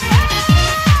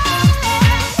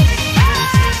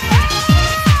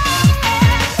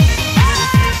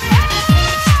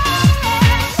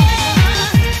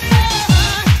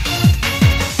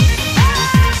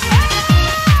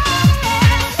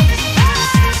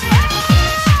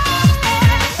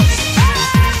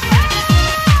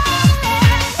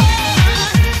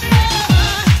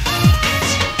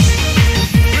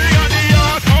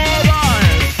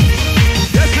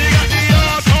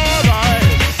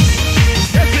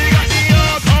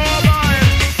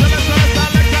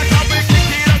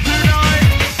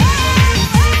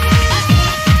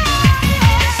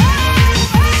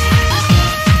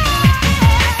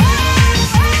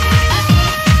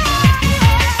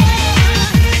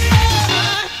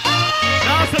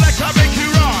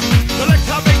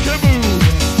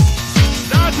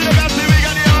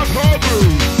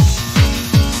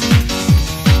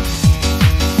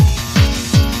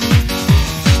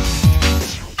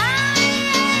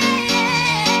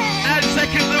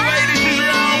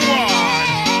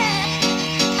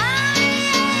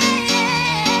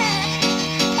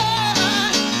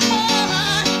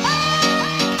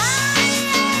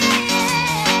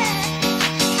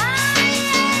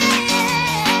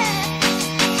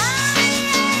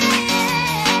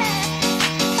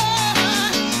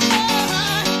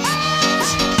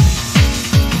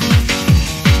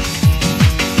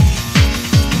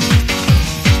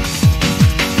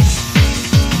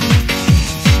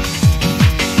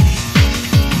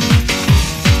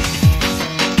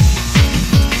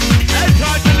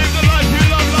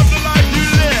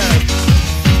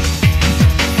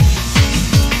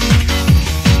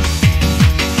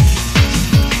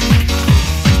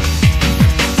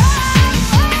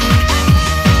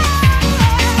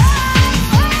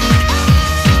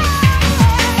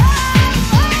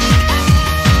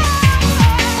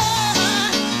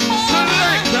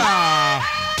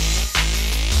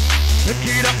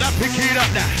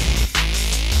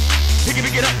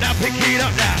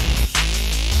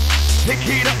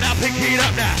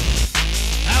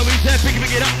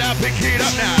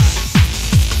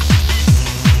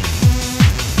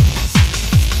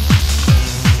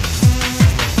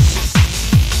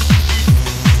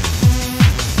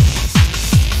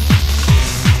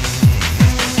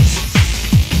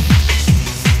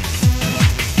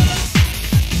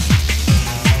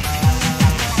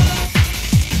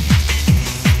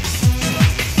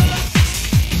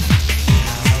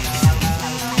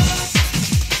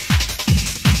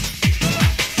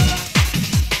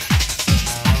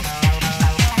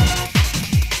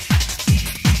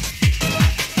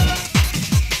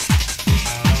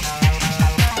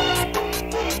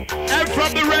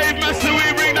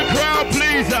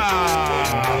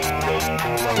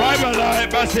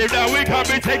 Massive, now we can't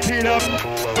be taking up.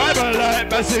 Vibealite,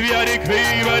 massive, you're the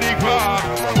cream of the crop.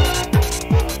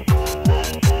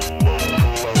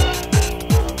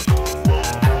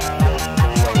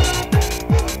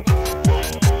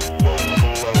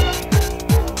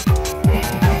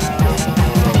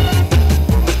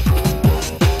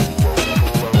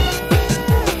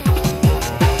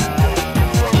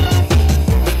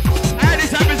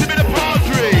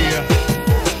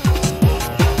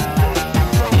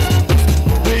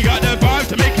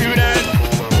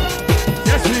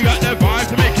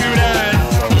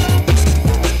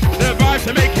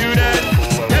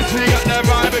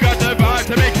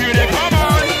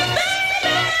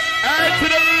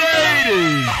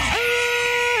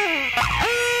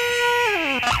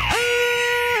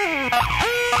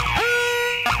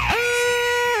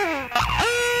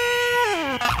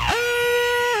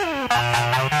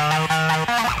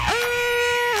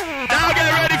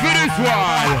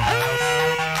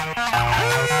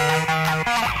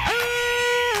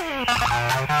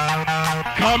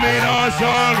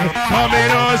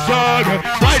 Coming on song,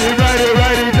 write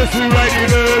it, just to write it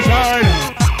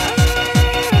version.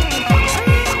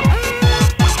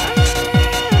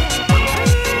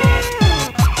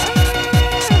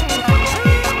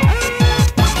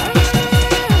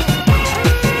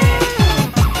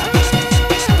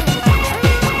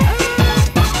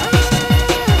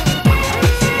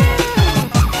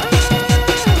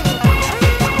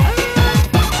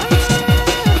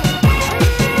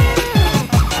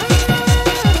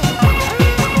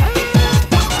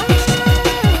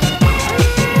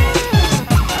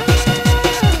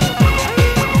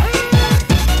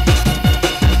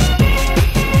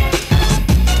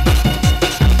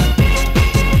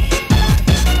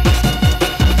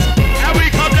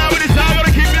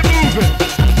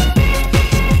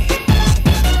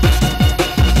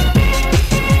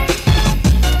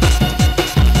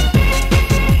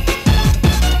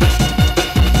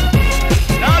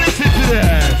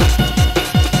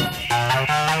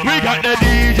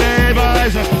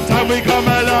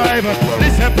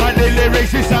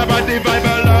 bass inside my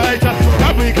Vibealite.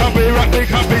 Can we rock, we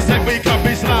can be set, we can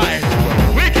be slide.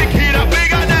 We kick it up, we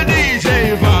got the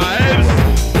DJ vibes.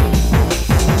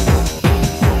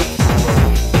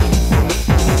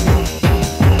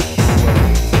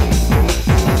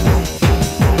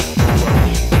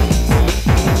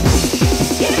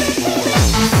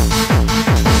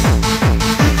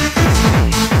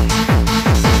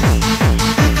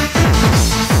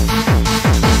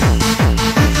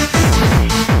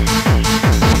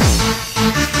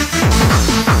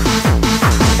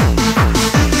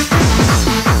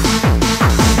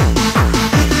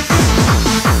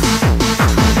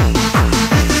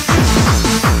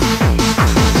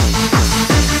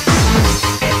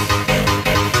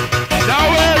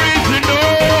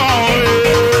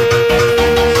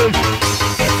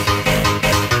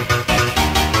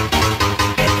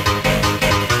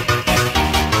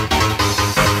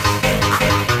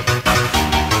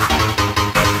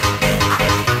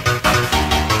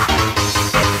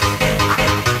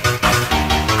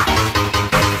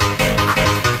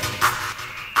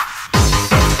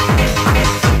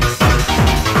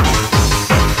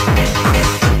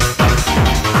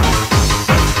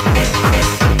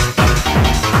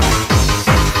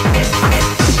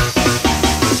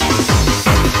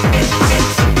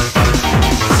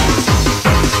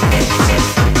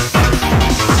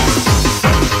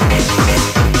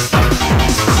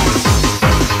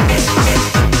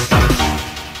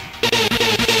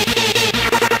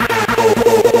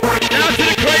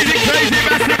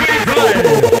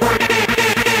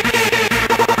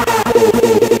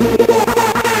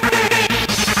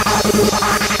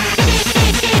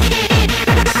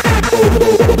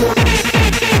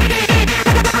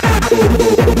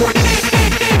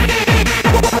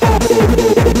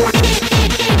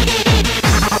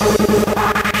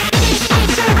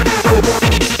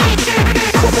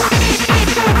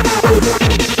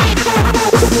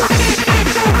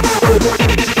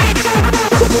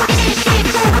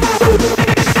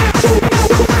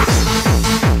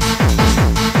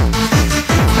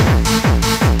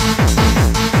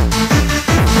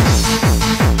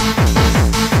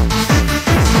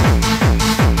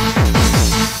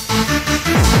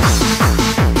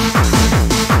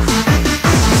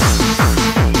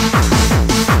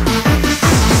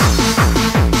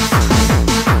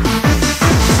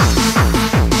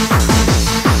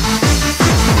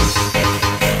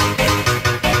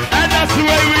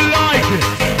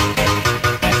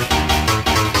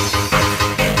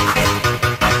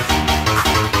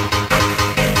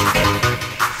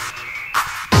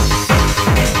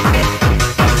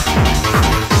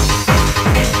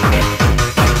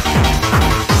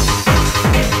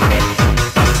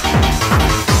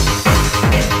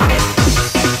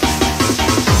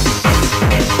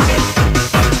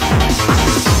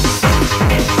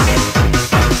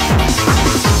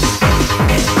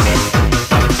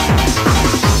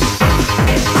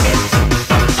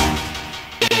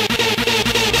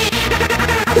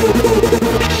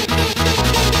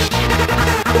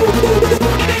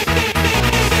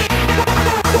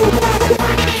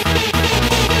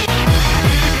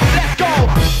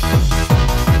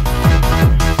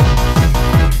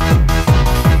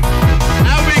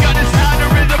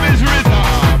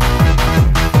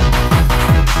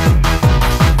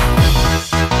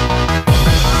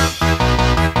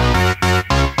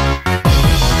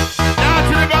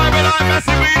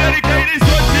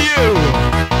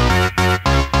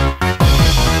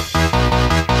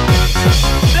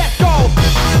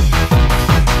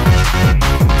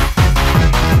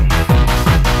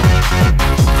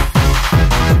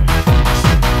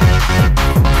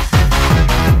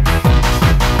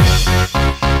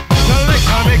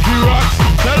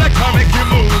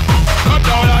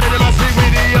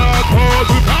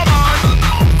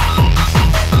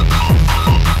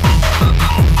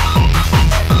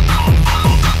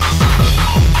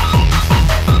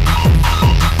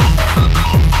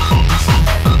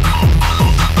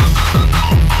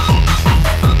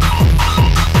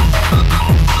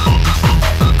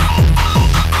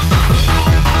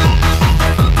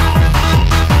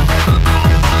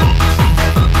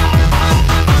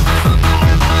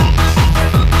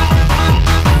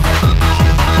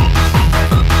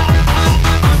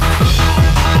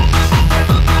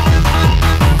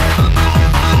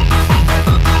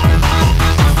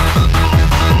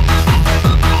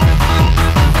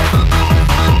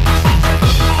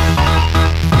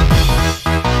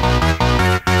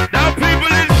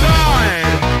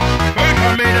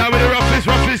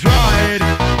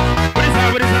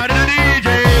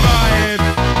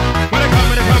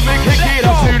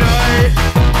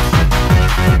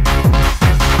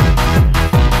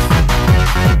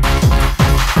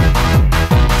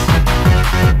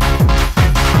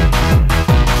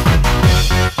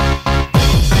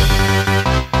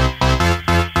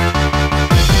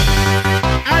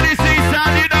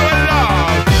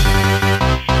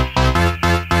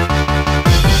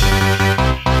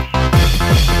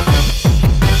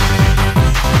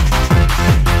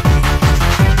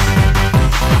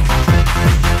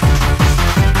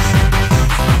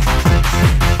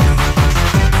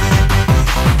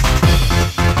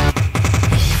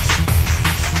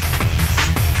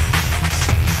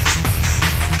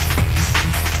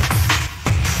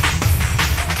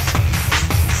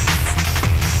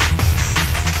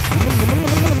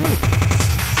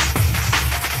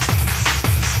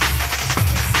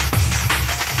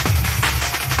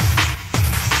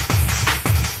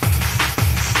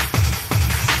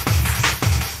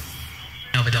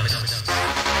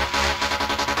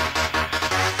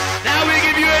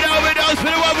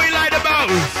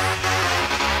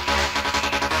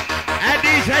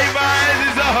 DJ Vibes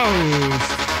is the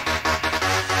host.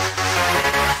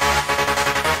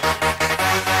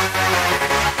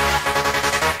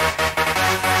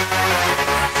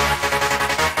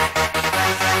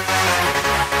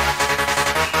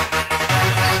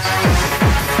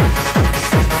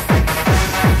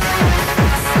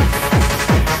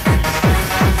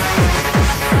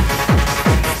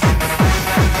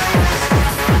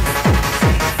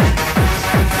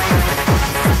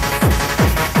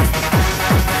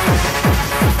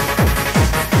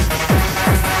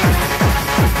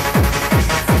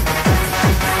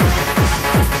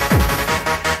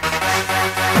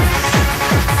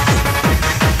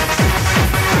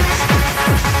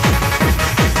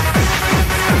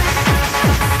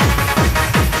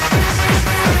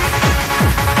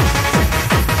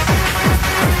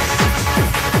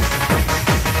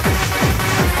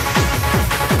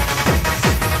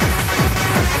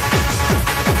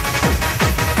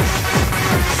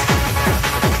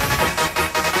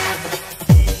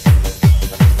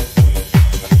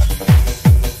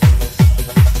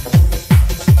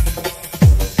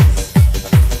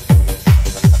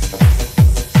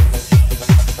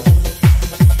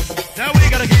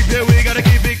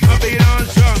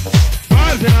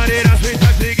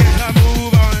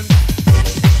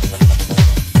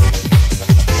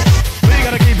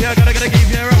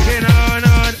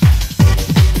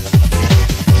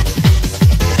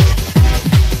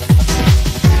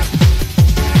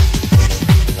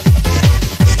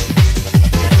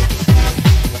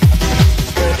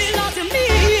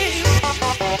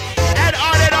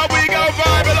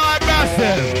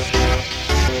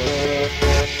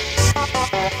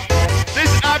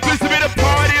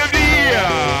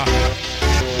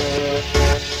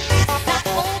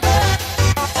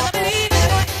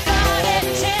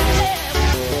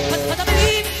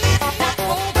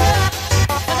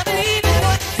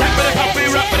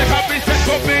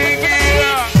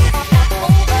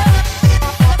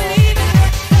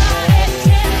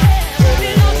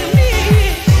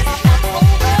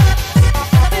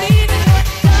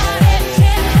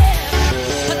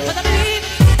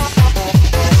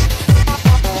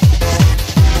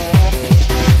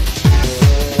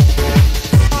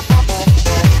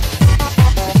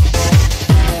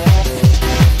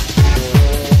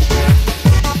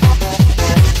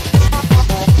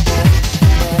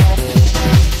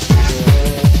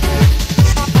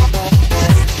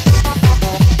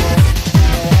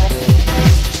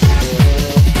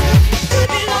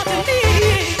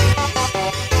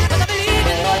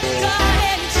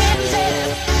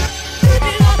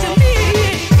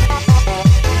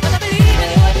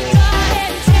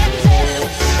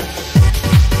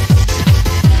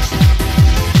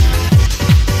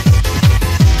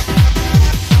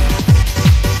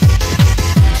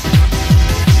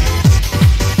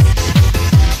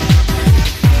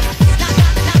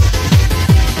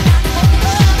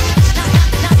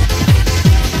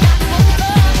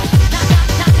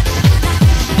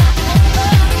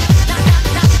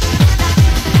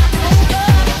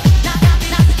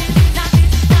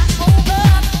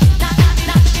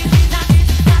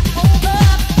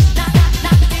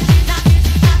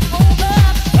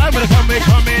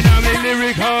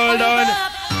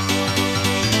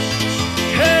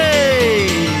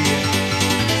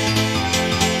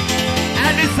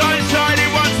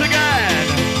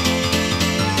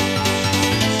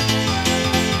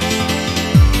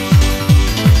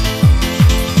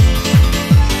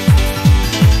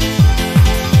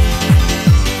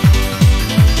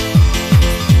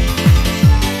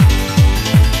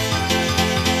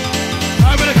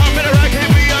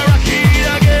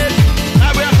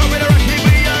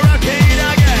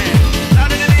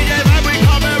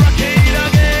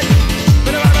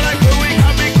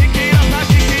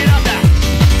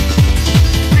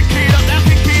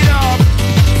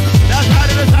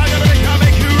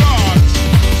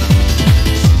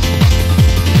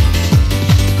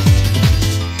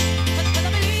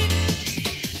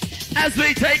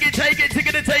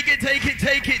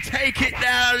 Take it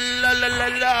down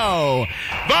low.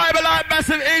 Vibealite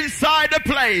massive inside the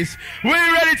place.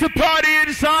 We're ready to party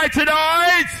inside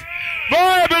tonight.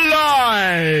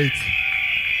 Vibealite.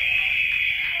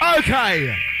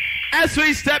 Okay. As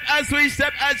we step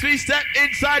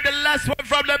inside the last one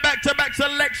from the back-to-back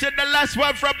selection, the last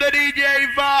one from the DJ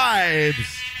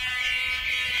Vibes.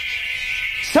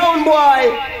 Sound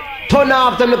boy, turn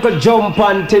off the little jump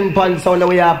and tin pan sound that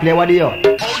we are play. What do you? How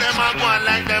them are going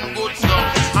like them good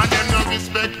stuff, and them no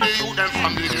respect the youth them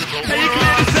from the ghetto. Can you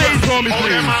clear the stage for me,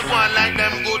 please? How them are going like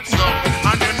them good stuff,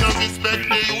 and them no respect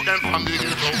the youth them from the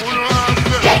ghetto.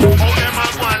 How them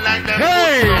are going like them good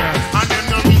stuff, and them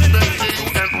no respect the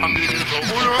youth them from the ghetto.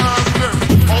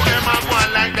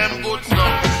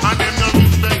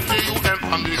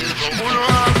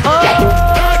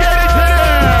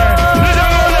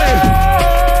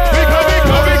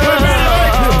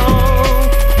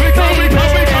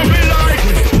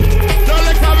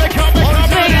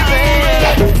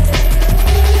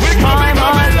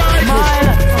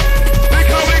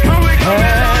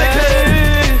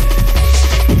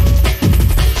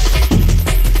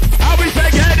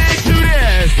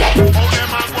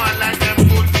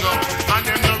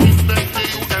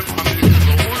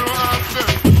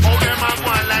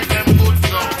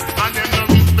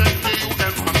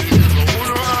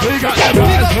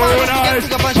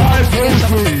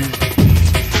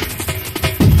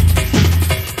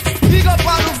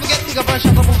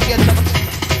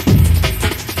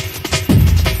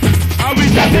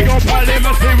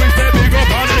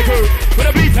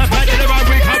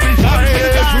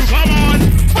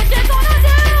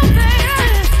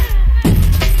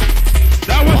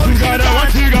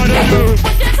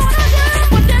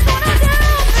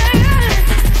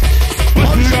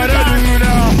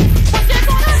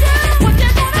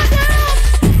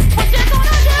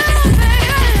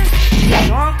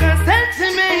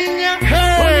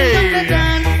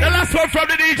 from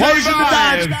the DJ What is in the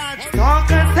Vibe. dance?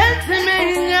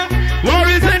 What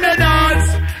is in the dance?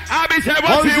 I be saying, What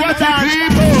what's is it, in what's the it, dance?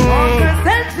 people?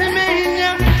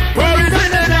 What is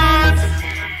in the dance?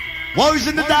 What is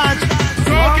in the dance?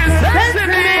 Talking sense to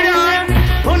me,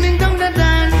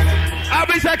 I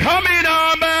be saying, coming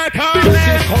on back, This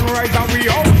is sunrise and we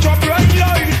out your bright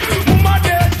light. Mama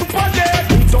dead, papa dead,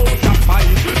 don't have fight.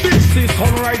 This is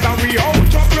sunrise and we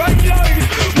out your bright light.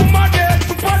 Mama dead,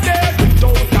 papa dead,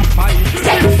 don't have fight.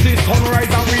 This is sunrise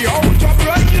and we out your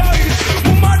bright light.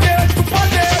 Mama dead, papa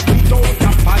dead, don't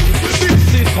have fight. This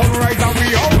is sunrise and we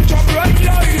out your bright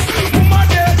light. Mama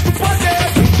dead, papa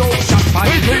dead, don't have fight.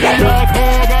 we take the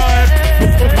hardcore vibe.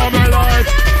 We come alive.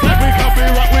 Let we copy,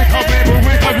 what we copy, but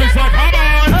we copy, so come on.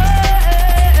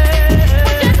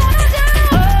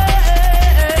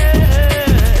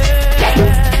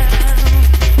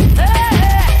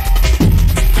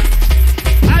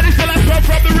 And it's the last one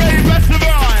from the Rave Festival.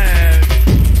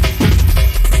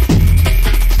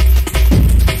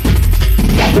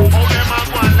 Oh, them a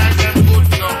go on like them good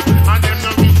now. And them no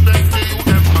respect the youth,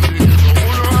 them family. So who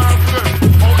no have them?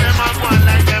 Oh, them a go on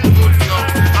like them good now.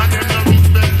 And them no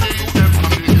respect the youth, them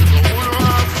family. So who no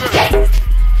have them?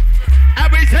 And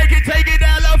we take it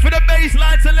down low for the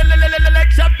baseline to let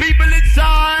some people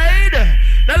inside.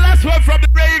 The last one from the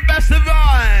Rave Master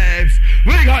Vibes.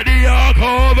 We got the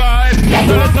hardcore vibe.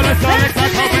 So let's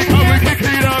come, we kick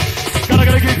it up.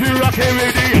 Gotta keep you rocking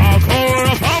with the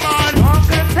hardcore. Come on.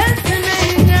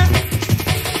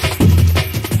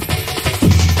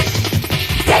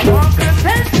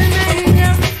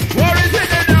 What is in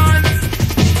the dance?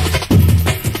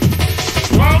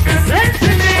 Walking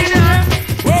Pennsylvania.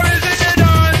 What is in the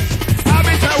dance? I'll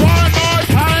be say one more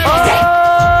time.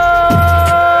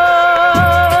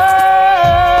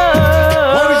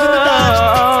 What is in the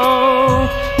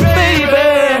dance?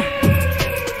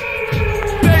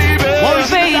 Baby. What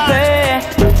is in the dance?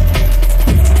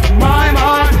 My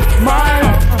heart, my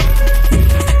heart.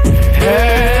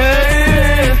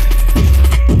 Hey.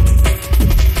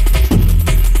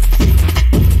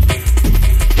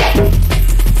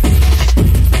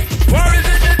 What is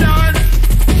in the dance?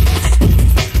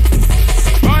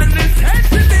 On this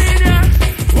Pennsylvania.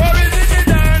 What is in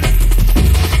the dance?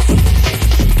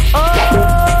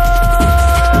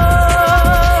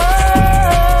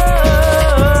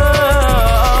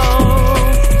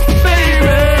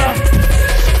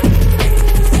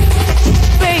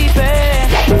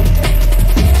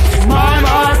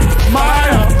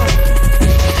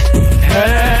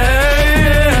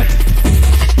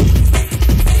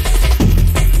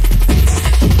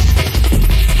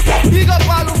 Big up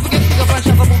all who forget, big up and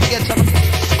shaka who forget, shaka.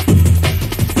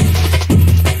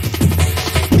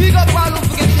 Big up all who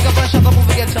forget, big up and shaka who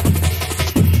forget, shaka.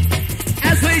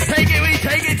 As we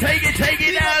take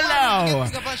it down low.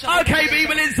 Okay,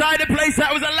 people inside the place,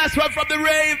 that was the last one from the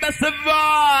Rave Master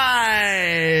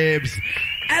Vibes.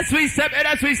 As we step in,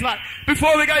 as we slide.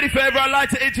 Before we go any further, I'd like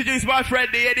to introduce my friend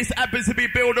here. This happens to be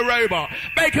Build a Robot.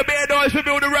 Make a bit of noise for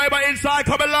Build a Robot inside.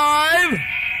 Come alive.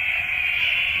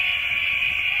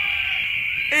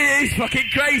 He's fucking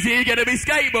crazy. He's going to be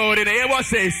skateboarding here. What's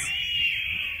this?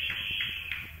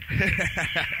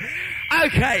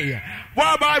 Okay.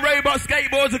 While my robot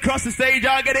skateboards across the stage,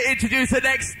 I'm going to introduce the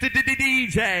next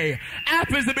DJ.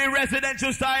 Happens to be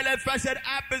residential style and fashion.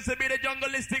 Happens to be the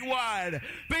jungleistic one.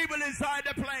 People inside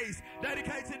the place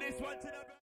dedicating this one to the...